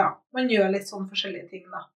at man gjør litt sånn forskjellige ting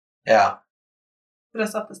da. Ja. For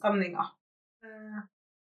å sette stemninger.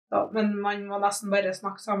 Men man må nesten bare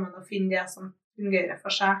snakke sammen og finne det som fungerer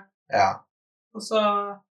for seg. Ja. Og så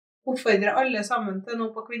oppfordrer alle sammen til nå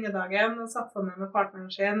på kvinnedagen og sette seg ned med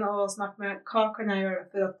partneren sin og snakke med hva kan jeg gjøre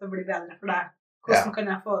for at det blir bedre for deg? Hvordan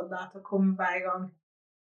kan jeg få deg til å komme hver gang?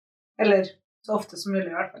 Eller så ofte som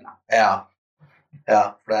mulig i hvert fall. Ja,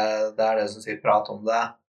 for det er det som sier prat om det.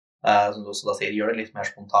 Som du også da sier, gjør det litt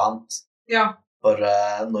mer spontant. Ja. For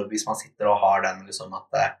hvis man sitter og har den liksom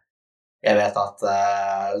at jeg vet at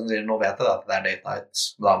nå vet jeg at det er date night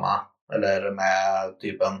med dama, eller med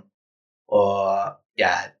typen, og jeg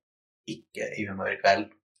er ikke i humør i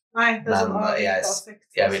kveld. Nei, det er men sånn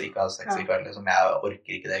jeg vil ikke ha sex i kveld, liksom. Jeg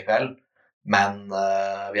orker ikke det i kveld, men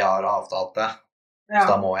vi har avtalt det, så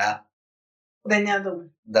da må jeg. Den er dum.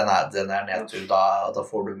 Den er nedtur, da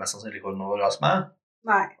får du mest sannsynlig ikke noe orgasme.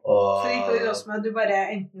 Nei, for ikke orgasme, du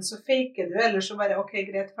bare enten så faker du, eller så bare, ok,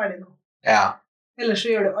 greit, ferdig nå. Ja. Eller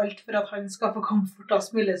så gjør du alt for at han skal få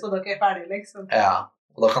komfortast mulig, så dere er ferdig, liksom. Ja,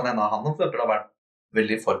 og da kan hende han for eksempel ha vært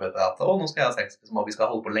veldig forberedt på at nå skal jeg ha sex, og vi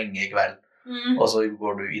skal holde på lenge i kveld. Og så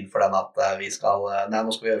går du inn for den at nå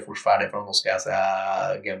skal vi gjøre fort ferdig, for nå skal jeg se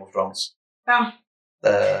Game of Thrones. Ja.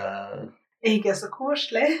 Det, Ikke så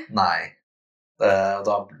koselig. nei.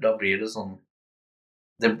 Da blir det sånn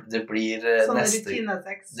det blir Sånn neste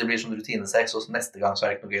rutinesex. Det blir sånn rutinesex, og neste gang så er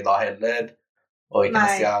det ikke noe gøy da heller. Og ikke Nei.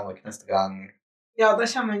 neste gang, og ikke neste gang. Ja, da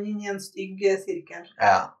kommer man inn i en stygg sirkel.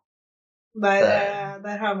 Ja.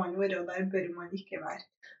 Der har man vært, og der bør man ikke være.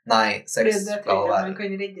 Nei, Fordi sex det skal tror jeg være man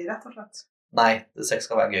kan redde, rett og slett. Nei, sex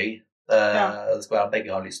skal være gøy. Det skal være at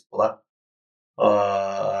begge har lyst på det.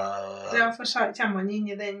 Og Ja, for så kommer man inn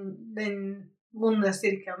i den vonde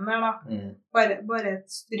sirkelen der, da. mm, Bare et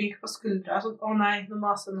stryk på skuldra. Sånn, å nei, nå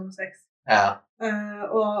maser han om sex. ja.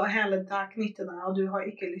 Og hele det knytter deg, og du har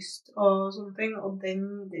ikke lyst, og sånne ting. Og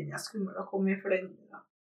den er skummel å komme i, for den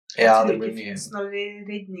jeg Ja, tror det ikke blir det mye. finnes noe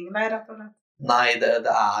redning der, rett og slett. Nei, det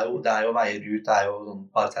er jo veier ut, det er jo sånn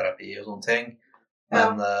parterapi og sånne ting.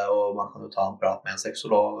 Men, og man kan jo ta en prat med en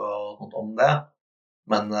sexolog og sånt om det.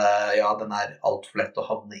 Men ja, den er alt for lett å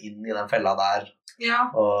havne inn i den fella der, Ja,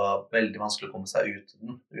 og veldig vanskelig å komme seg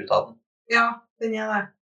ut av den. ja, den er det.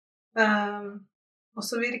 Og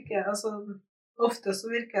så ofte så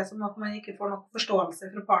virker det som at man ikke får nok forståelse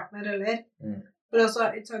fra partner heller. Mm. For altså,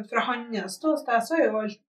 ikke sant, fra hans ståsted så er jo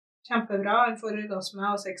alt kjempebra, han får orgasme,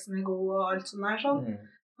 og sexen er god, og alt sånt der, sånn. Mm.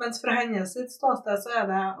 Mens fra hennes sitt ståsted så er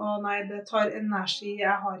det, å nei, det tar energi,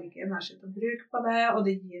 jeg har ikke energi til å bruke på det, og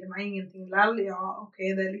det gir meg ingenting lell. Ja, ok,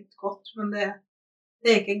 det er litt godt, men det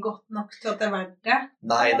er ikke godt nok til at det er verdt det.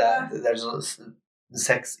 Nei, det er sånn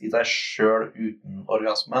sex i deg selv uten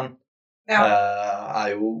orgasmen Ja,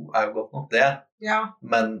 er jo godt nok det. ja,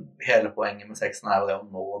 Men hele poenget med sexen er jo det å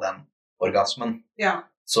nå den orgasmen. ja.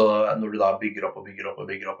 Så når du da bygger opp,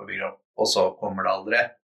 og så kommer det aldri.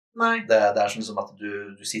 Nei, Det er sånn som at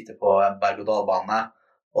du sitter på en berg-og-dal-bane,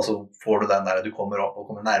 og så får du den der, du kommer opp og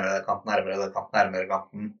kommer nærmere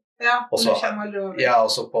kanten. ja, Og du så- kommer aldri over. Ja, og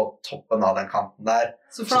så på toppen av den kanten der,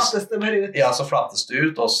 Så flates det bare ut. ja, så flates det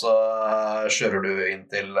ut, og så kjører du inn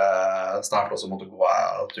til start, og så må du gå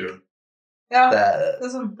av turen. Ja, Det, det er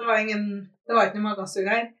sånn, det var ikke noe magesug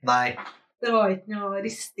her. nei, Det var ikke noe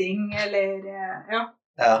risting, eller, ja.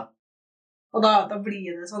 ja, Og da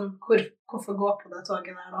blir det sånn, hvorfor gå på det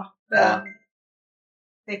toget der da? Ja.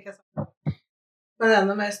 Det er ikke sånn. Men det er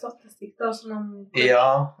noe mer statistikk da, som om...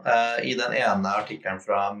 ja, i den ene artikkelen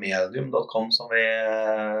fra medium.com som vi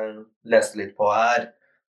leste litt på her,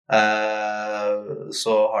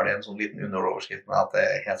 så har de en sånn liten underoverskrift med at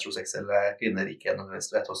heteroseksuelle kvinner ikke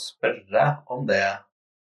nødvendigvis vet å spørre om det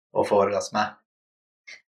å få orgasme.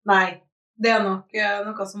 Nei, det er nok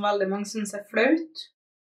noe som veldig mange synes er flaut.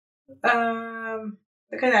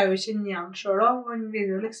 Det kan jeg jo kjenne igjen selv da. Man vil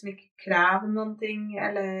jo liksom ikke kreve noen ting,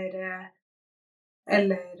 eller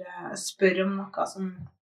spørre om noe som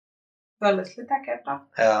føles litt ekkelt da.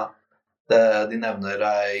 Ja, de nevner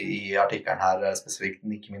i artikkelen her spesifikt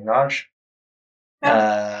Nicki Minaj,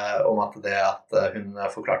 om at det at hun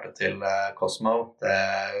forklarte til Cosmo,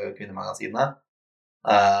 det kvinnemagasinet,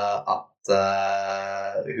 at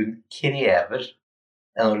hun krever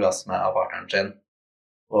en orgasme av partneren sin,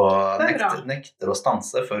 og Det er bra. nekter å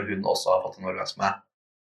stanse før hun også har fått en orgasme,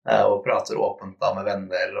 og prater åpent da med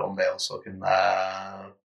venner om det også kunne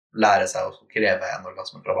lære seg å kreve en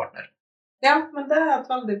orgasme fra partner. Ja, men det er et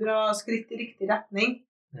veldig bra skritt i riktig retning.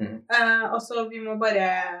 Mm. Altså, vi må bare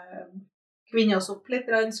kvinne oss opp litt,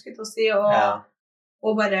 skulle jeg til å si, Ja.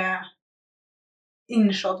 og bare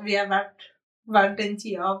innse at vi er verdt den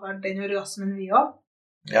tida, verdt den orgasmen vi også.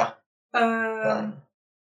 Ja.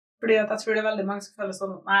 Fordi at jeg tror det er veldig mange som føler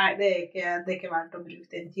sånn, nei, det er ikke verdt å bruke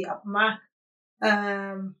den tida på meg.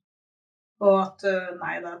 Og at,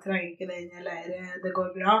 nei, da trenger jeg ikke den, eller det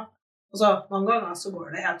går bra. Og så noen ganger så går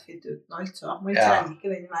det helt fint uten alt, så man trenger ikke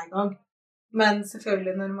den hver gang. Men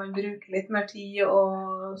selvfølgelig når man bruker litt mer tid,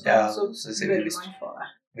 og sånn, så bør man få det.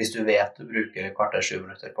 Hvis du vet du bruker et kvarter 7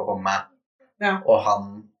 minutter på å komme, og han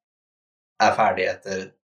er ferdig etter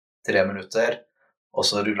 3 minutter, og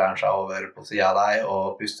så ruller han seg over på siden av deg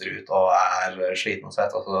og puster ut og er sliten og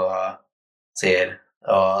svett, og så sier,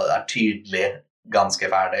 og er tydelig ganske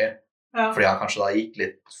ferdig, fordi han kanskje da gikk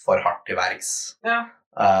litt for hardt til verks,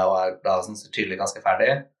 og er da sånn tydelig ganske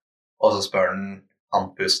ferdig, og så spør han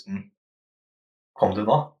andpusten, kom du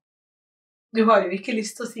nå? Du har jo ikke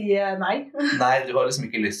lyst til å si nei. Nei, du har liksom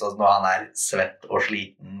ikke lyst til at når han er svett og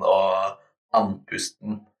sliten og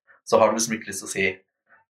andpusten, så har du liksom ikke lyst til å si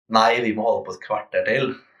nei, vi må holde på et kvarter til.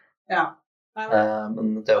 Ja.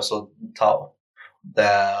 Men det også ta opp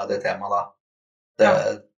det temaet da.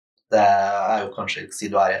 Det er jo kanskje,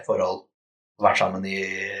 si du er i et forhold, vært sammen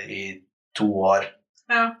i 2 år,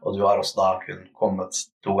 og du har også da kun kommet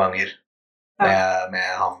 2 ganger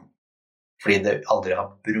med han, fordi det aldri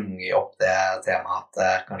har brunget opp det temaet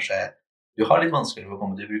at kanskje du du har litt vanskelig for å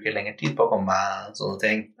komme, du bruker lengre tid på å komme med sånne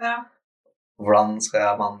ting. Ja. Hvordan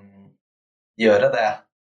skal man gjøre det?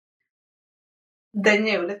 Den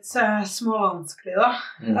jo litt småvanskelig, da.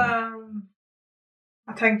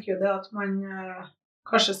 Jeg tenker jo det at man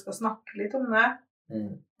kanskje skal snakke litt om det,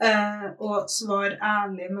 og svare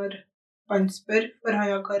ærlig når han spør, for han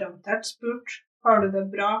har garantert spurt, har du det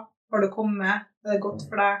bra, har du kommet, er det godt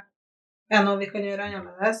for deg, er det noe vi kan gjøre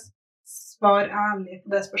annerledes? Svar ærlig på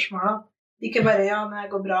det spørsmålet. Ikke bare, ja, det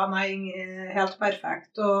går bra, nei, helt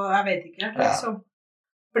perfekt, og jeg vet ikke, liksom.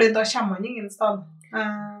 Fordi da kommer man ingen sted.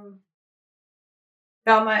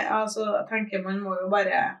 Ja, nei, altså, jeg tenker man må jo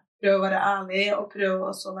bare prøve å være ærlig, og prøve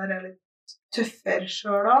også å være litt tøffere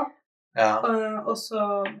selv da. Ja. Og så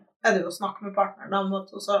er det jo å snakke med partneren om at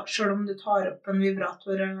også, selv om du tar opp en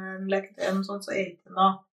vibrator eller en leketøy, eller sånt, så er det ikke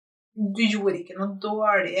noe, du gjorde ikke noe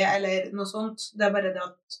dårlig eller noe sånt. Det er bare det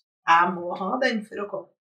at jeg må ha den for å komme.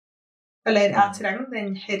 Eller jeg trenger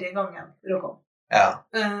den herre gangen for å komme. Ja.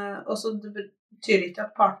 Og så det betyr ikke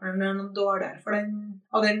at partneren er noe dårligere for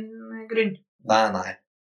av den grunn. Nei.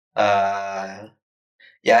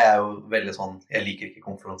 Jeg er jo veldig sånn, jeg liker ikke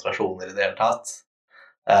konfrontasjoner i det hele tatt.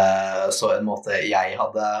 Så en måte jeg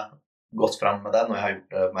hadde gått frem med det, når jeg har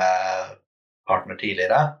gjort det med partner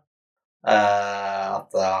tidligere,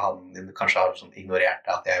 at han kanskje har sånn ignorert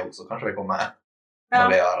det, at jeg også kanskje vil komme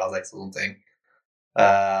når vi har sex og sånne ting,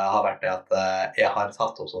 har vært det at jeg har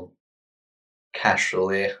tatt opp sånn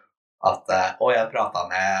casually at jeg pratet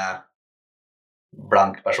med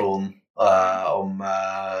blank person om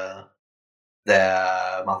det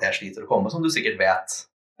med at jeg sliter å komme, som du sikkert vet,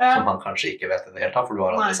 som han kanskje ikke vet i det hele tatt, for du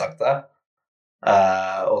har aldri sagt det.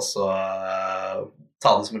 Og så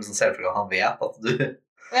ta det som en sånn selvfølge at han vet at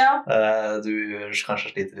du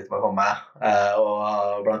kanskje sliter litt med å komme.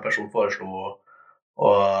 Og blant person foreslo å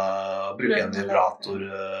bruke en vibrator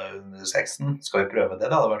under sexen. Skal vi prøve det?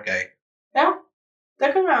 Det hadde vært gøy. Ja,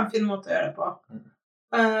 det kan være en fin måte å gjøre det på.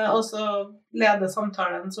 Og så lede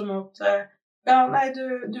samtalen som at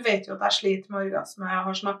du vet jo at jeg sliter med orgasme. Jeg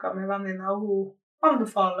har snakket med venninna, og hun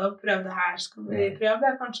anbefaler å prøve det her. Skal vi prøve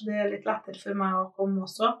det? Kanskje det er litt lettere for meg å komme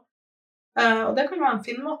også. Og det kan være en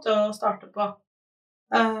fin måte å starte på.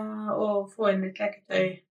 Og få inn litt leketøy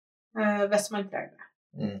hvis man trenger det.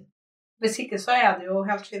 Hvis ikke så er det jo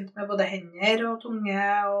helt fint med både hender og tunge,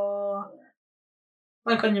 og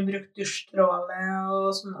man kan jo bruke dusjstråle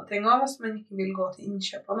og sånne ting også, hvis man ikke vil gå til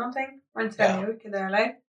innkjøp av noen ting. Man trenger jo ikke det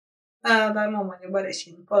heller. Der må man jo bare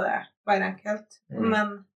kjenne på det hver enkelt.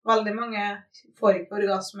 Men veldig mange får ikke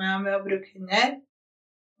orgasme ved å bruke hender,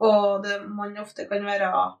 og det man ofte kan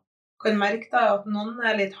merke da, at noen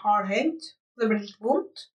er litt hardhendt, det blir litt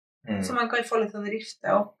vondt, så man kan få litt en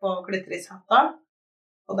rifte opp på klitorishetta,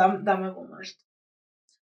 og dem er vondt.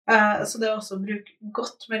 Så det er også å bruke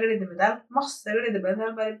godt med glidemiddel, masse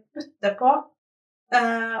glidemiddel, bare bøtte på,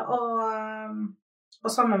 og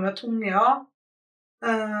sammen med tunge også.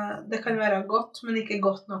 Det kan være godt, men ikke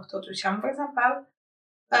godt nok til at du kommer, for eksempel.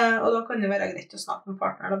 Og da kan det være greit å snakke med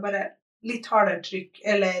partneren, og bare litt hardere trykk,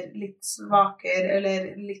 eller litt svakere,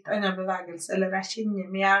 eller litt annen bevegelse, eller jeg kjenner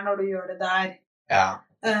mer når du gjør det der.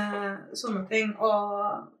 Sånne ting. Og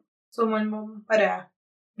så man må bare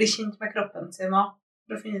bli kjent med kroppen sin også,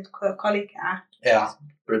 for å finne ut hva liker jeg. Ja,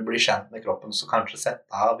 bli kjent med kroppen, så kanskje sette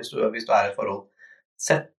av, hvis du er i et forhold,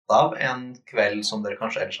 sette av en kveld som dere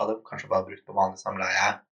kanskje ellers hadde kanskje bare brukt på vanlig samleie.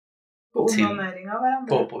 På onanering av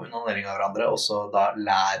hverandre. På onanering av hverandre, og så da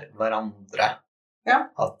lære hverandre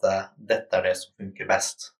at dette er det som funker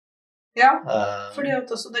best. Ja, fordi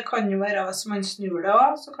at også, det kan jo være, hvis man snur det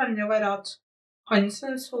også, så kan det jo være at han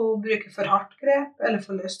synes hun bruker for hardt grep, eller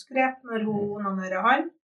for løst grep når hun onanerer han,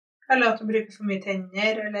 eller at hun bruker for mye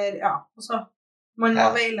tenner, eller også. Man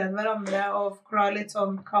må veilede hverandre og forklare litt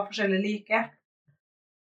sånn hva forskjellige liker.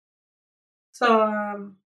 Så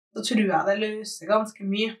da tror jeg det løser ganske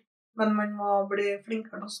mye, men man må bli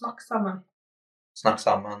flinkere til å snakke sammen. Snakke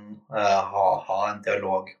sammen, ha en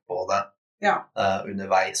dialog på det,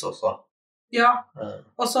 underveis også. Ja,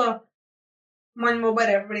 og så man må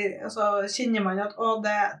bare kjenner man at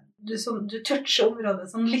du toucher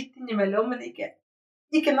området sånn litt innimellom, men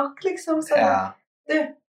ikke nok liksom, sånn,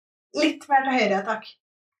 litt mer til høyre, takk.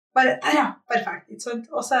 Bare, perfekt, ikke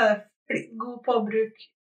sant? Og så er det god på å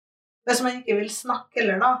bruke. Hvis man ikke vil snakke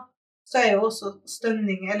eller da, så er jo også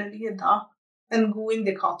stønning eller lyder en god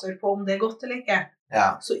indikator på om det er godt eller ikke.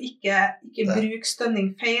 Så ikke bruk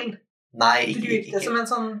stønning feil. Nei, bruk det som en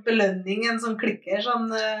sånn belønning, en sånn klikker, sånn,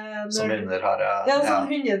 som hunder har, sånn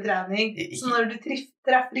hundetrening. Så når du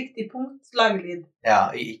treffer riktig punkt, lag lyd. Ja,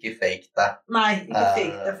 ikke fake det. Nei, ikke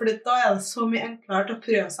fake det, for da er det så mye enklere å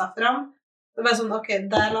prøve seg frem Det var sånn, ok,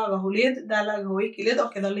 der lager hun lyd, der lager hun ikke lyd,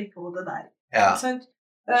 ok, da liker hun det der. Ja. Ikke sant?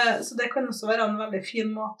 Så det kan også være en veldig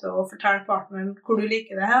fin måte å fortelle partneren hvor du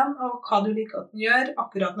liker det hen, og hva du liker at han gjør,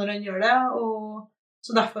 akkurat når han gjør det, og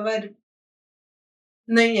så derfor være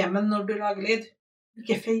nøye med når du lager lyd.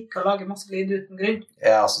 Ikke fake å lage masse lyd uten grunn.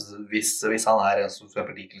 Ja, altså hvis han er en som for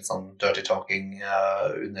eksempel liker litt sånn dirty talking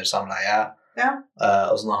under samleie, Ja.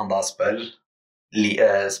 og så når han da spør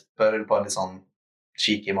på en litt sånn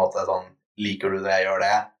cheeky måte, sånn, liker du det jeg gjør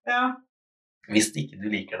det? Ja. Hvis ikke du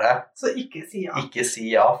liker det, Så ikke si ja. ikke si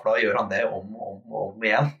ja, for da gjør han det om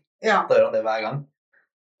igjen. Ja. Da gjør han det hver gang.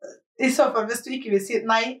 I så fall, hvis du ikke vil si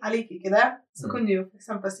nei, jeg liker ikke det, så kan du jo for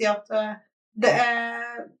eksempel si at det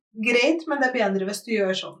er greit, men det er bedre hvis du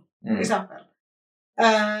gjør sånn, for eksempel.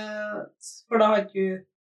 For da har du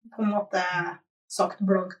på en måte sagt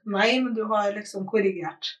blankt nei, men du har liksom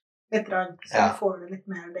korrigert litt, så du får det litt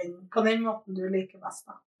mer på den måten du liker best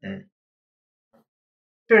da.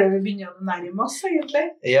 Tror du vi begynner å nærme oss, egentlig?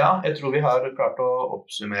 Ja, jeg tror vi har klart å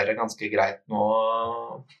oppsummere ganske greit nå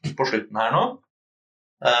på slutten her nå.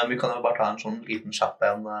 Vi kan jo bare ta en sånn liten kjapp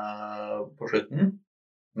en på slutten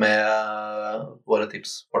med våre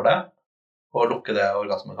tips for det, og lukke det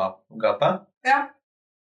orgasmegapet. Ja.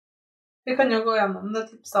 Vi kan jo gå gjennom de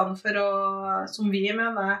tipsene som vi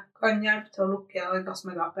mener kan hjelpe til å lukke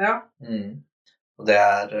orgasmegapet, ja. Og det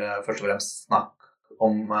er først og fremst snakk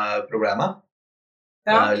om problemet.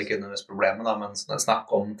 Ja. Eller ikke nødvendigvis problemet da, men snakk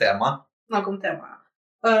om temaet. Snakk om temaet.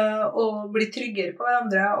 Og bli tryggere på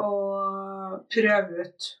hverandre, og prøve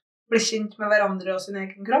ut. Bli kjent med hverandre og sin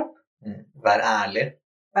egen kropp. Vær ærlig.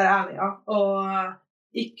 Vær ærlig, ja. Og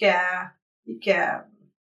ikke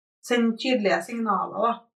send tydelige signaler,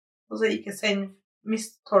 da. Altså ikke send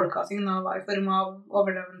mistolka signaler i form av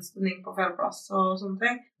overdreven stemning på feil plass og sånne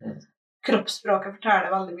ting. Kroppsspråket forteller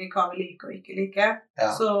veldig mye hva vi liker og ikke liker. Ja.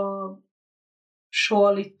 Så se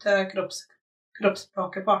litt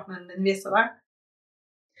kroppsspråket partneren din viser deg.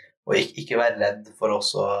 Og ikke være redd for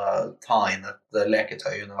også å ta inn et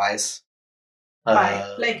leketøy underveis. Nei,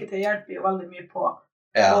 leketøy hjelper jo veldig mye på.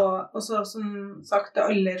 Ja. Og så, som sagt, de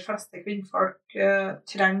aller fleste kvinnfolk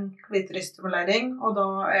trenger klitorisstimulering, og da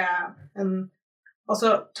og så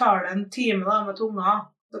tar det en time da, med tunga,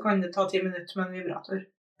 så kan det ta 10 minutter med en vibrator.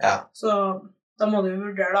 Ja. Så da må du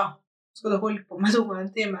vurdere da, skal du holde på med tunga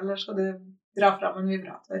en time, eller skal du dra frem en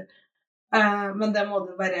vibrator? Men det må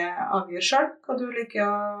du bare avgjøre selv, hva du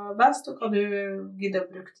liker best, og hva du gidder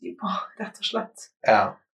å bruke tid på, rett og slett. Ja.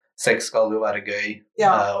 Sex skal jo være gøy,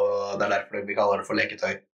 Ja. Og det er derfor vi kaller det for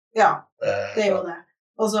leketøy. Ja, det er jo det.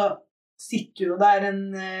 Og så sitter du jo der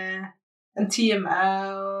en time,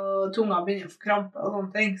 og tunga begynner å få krampe og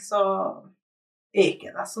sånne ting, så er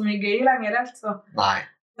ikke det så mye gøy lenger, helt. Så. Nei.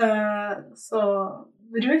 Så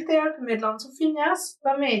bruk de hjelpemidlene som finnes.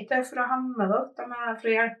 De er ikke for å hemme dere, de er for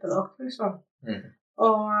å hjelpe dere, liksom.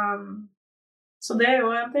 Og så det er jo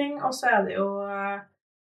en ting, og så er det jo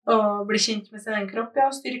å bli kjent med sin egen kropp, ja,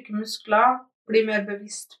 styrke muskler, bli mer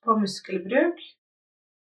bevisst på muskelbruk.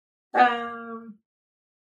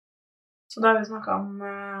 Så da har vi snakket om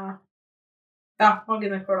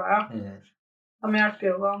magenøkler, ja. De hjelper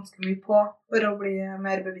jo ganske mye på for å bli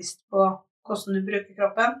mer bevisst på hvordan du bruker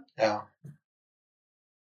kroppen. Ja.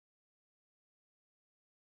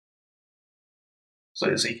 Så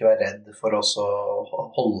ikke vær redd for oss å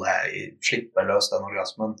slippe løs den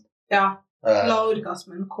orgasmen. Ja, la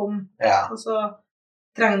orgasmen komme. Ja. Og så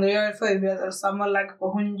trenger du å gjøre forberedelser med å legge på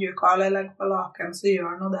håndduker eller legge på laken, så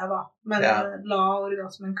gjør noe det da. Men la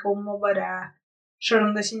orgasmen komme, og bare, selv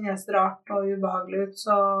om det kjennes rart og ubehagelig ut,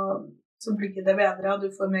 så blir det bedre, og du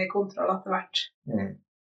får mer kontroll etter hvert.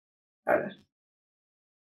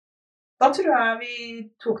 Da tror jeg vi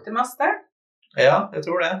tok det meste. Ja, jeg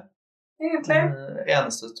tror det. Egentlig.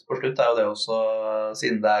 Eneste på slutt er jo det også,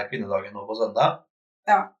 siden det er kvinnedagen nå på søndag,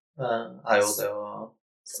 er jo det å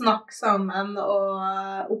snakke sammen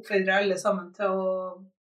og oppfordre alle sammen til å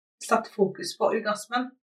sette fokus på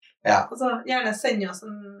orgasmen. Ja. Altså, gjerne send oss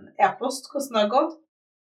en e-post hvordan det har gått.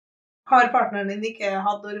 Har partneren din ikke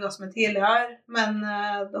hatt orgasme tidligere, men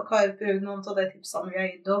dere har prøvd noen av de tipsene vi har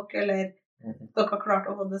gitt dere, eller dere har klart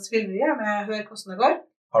å få det, så vil vi gjerne høre hvordan det går.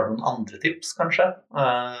 Har du noen andre tips, kanskje,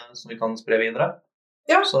 som vi kan spre videre?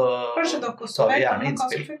 Ja, så kanskje dere også vet om noe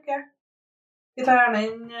som funker. Vi tar gjerne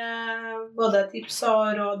inn både tips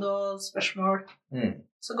og råd og spørsmål.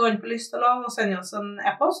 Så gå inn på Lyst og Lov og send oss en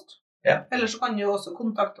e-post. Ja. Eller så kan du også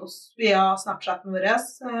kontakte oss via Snapchaten vår,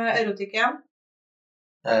 Erotikk1.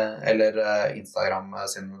 Eller Instagram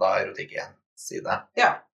sin Erotikk1-side.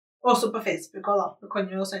 Ja, også på Facebook også da. Du kan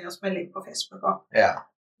jo sende oss melding på Facebook også. Ja,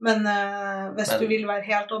 Men hvis du vil være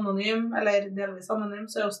helt anonym, eller delvis anonym,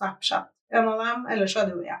 så jo Snapchat en av dem, eller så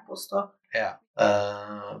det jo e-post også. Ja,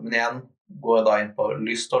 men igjen, gå da inn på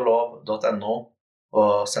lystogglov.no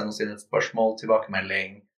og send oss inn et spørsmål,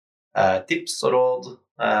 tilbakemelding, tips og råd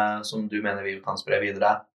som du mener vi kan spre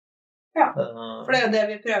videre. Ja, for det jo det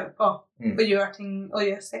vi prøver på, å gjøre ting, å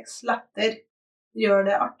gjøre sex lettere, gjøre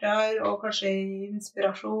det artigere, og kanskje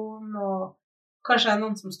inspirasjon, og kanskje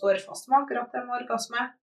noen som står fast med akkurat det med orgasme.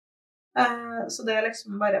 Så det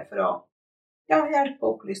liksom bare for å hjelpe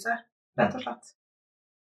å opplyse, rett og slett.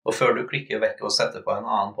 Og før du klikker vekk og setter på en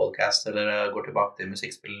annen podcast eller går tilbake til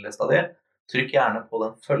musikkspillelista di, trykk gjerne på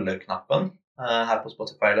den følgerknappen her på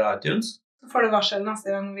Spotify eller iTunes. Så får du varsel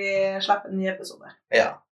neste gang vi slipper en ny episode. Ja.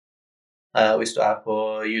 Og hvis du på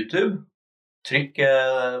YouTube, trykk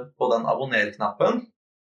på den abonner-knappen.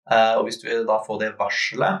 Og hvis du vil da få det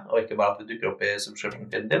varselet, og ikke bare at det dukker opp i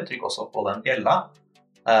subscription-feeden din, trykk også på den bjella,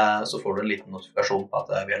 så får du en liten notifikasjon på at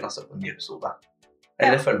vi har lastet opp en ny episode.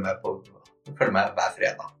 Eller følg med hver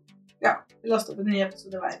fredag. Ja, vi lastet opp en ny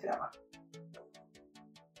episode hver fredag.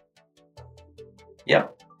 Ja,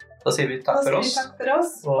 da sier vi takk for oss.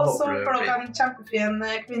 Og så får dere en kjempefin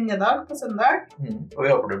kvinnedag på søndag. Og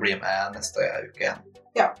vi håper du blir med neste uke igjen.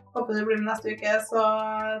 Ja, håper du blir med neste uke, så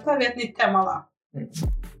tar vi et nytt tema da.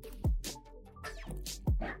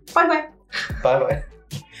 Bye bye. Bye bye.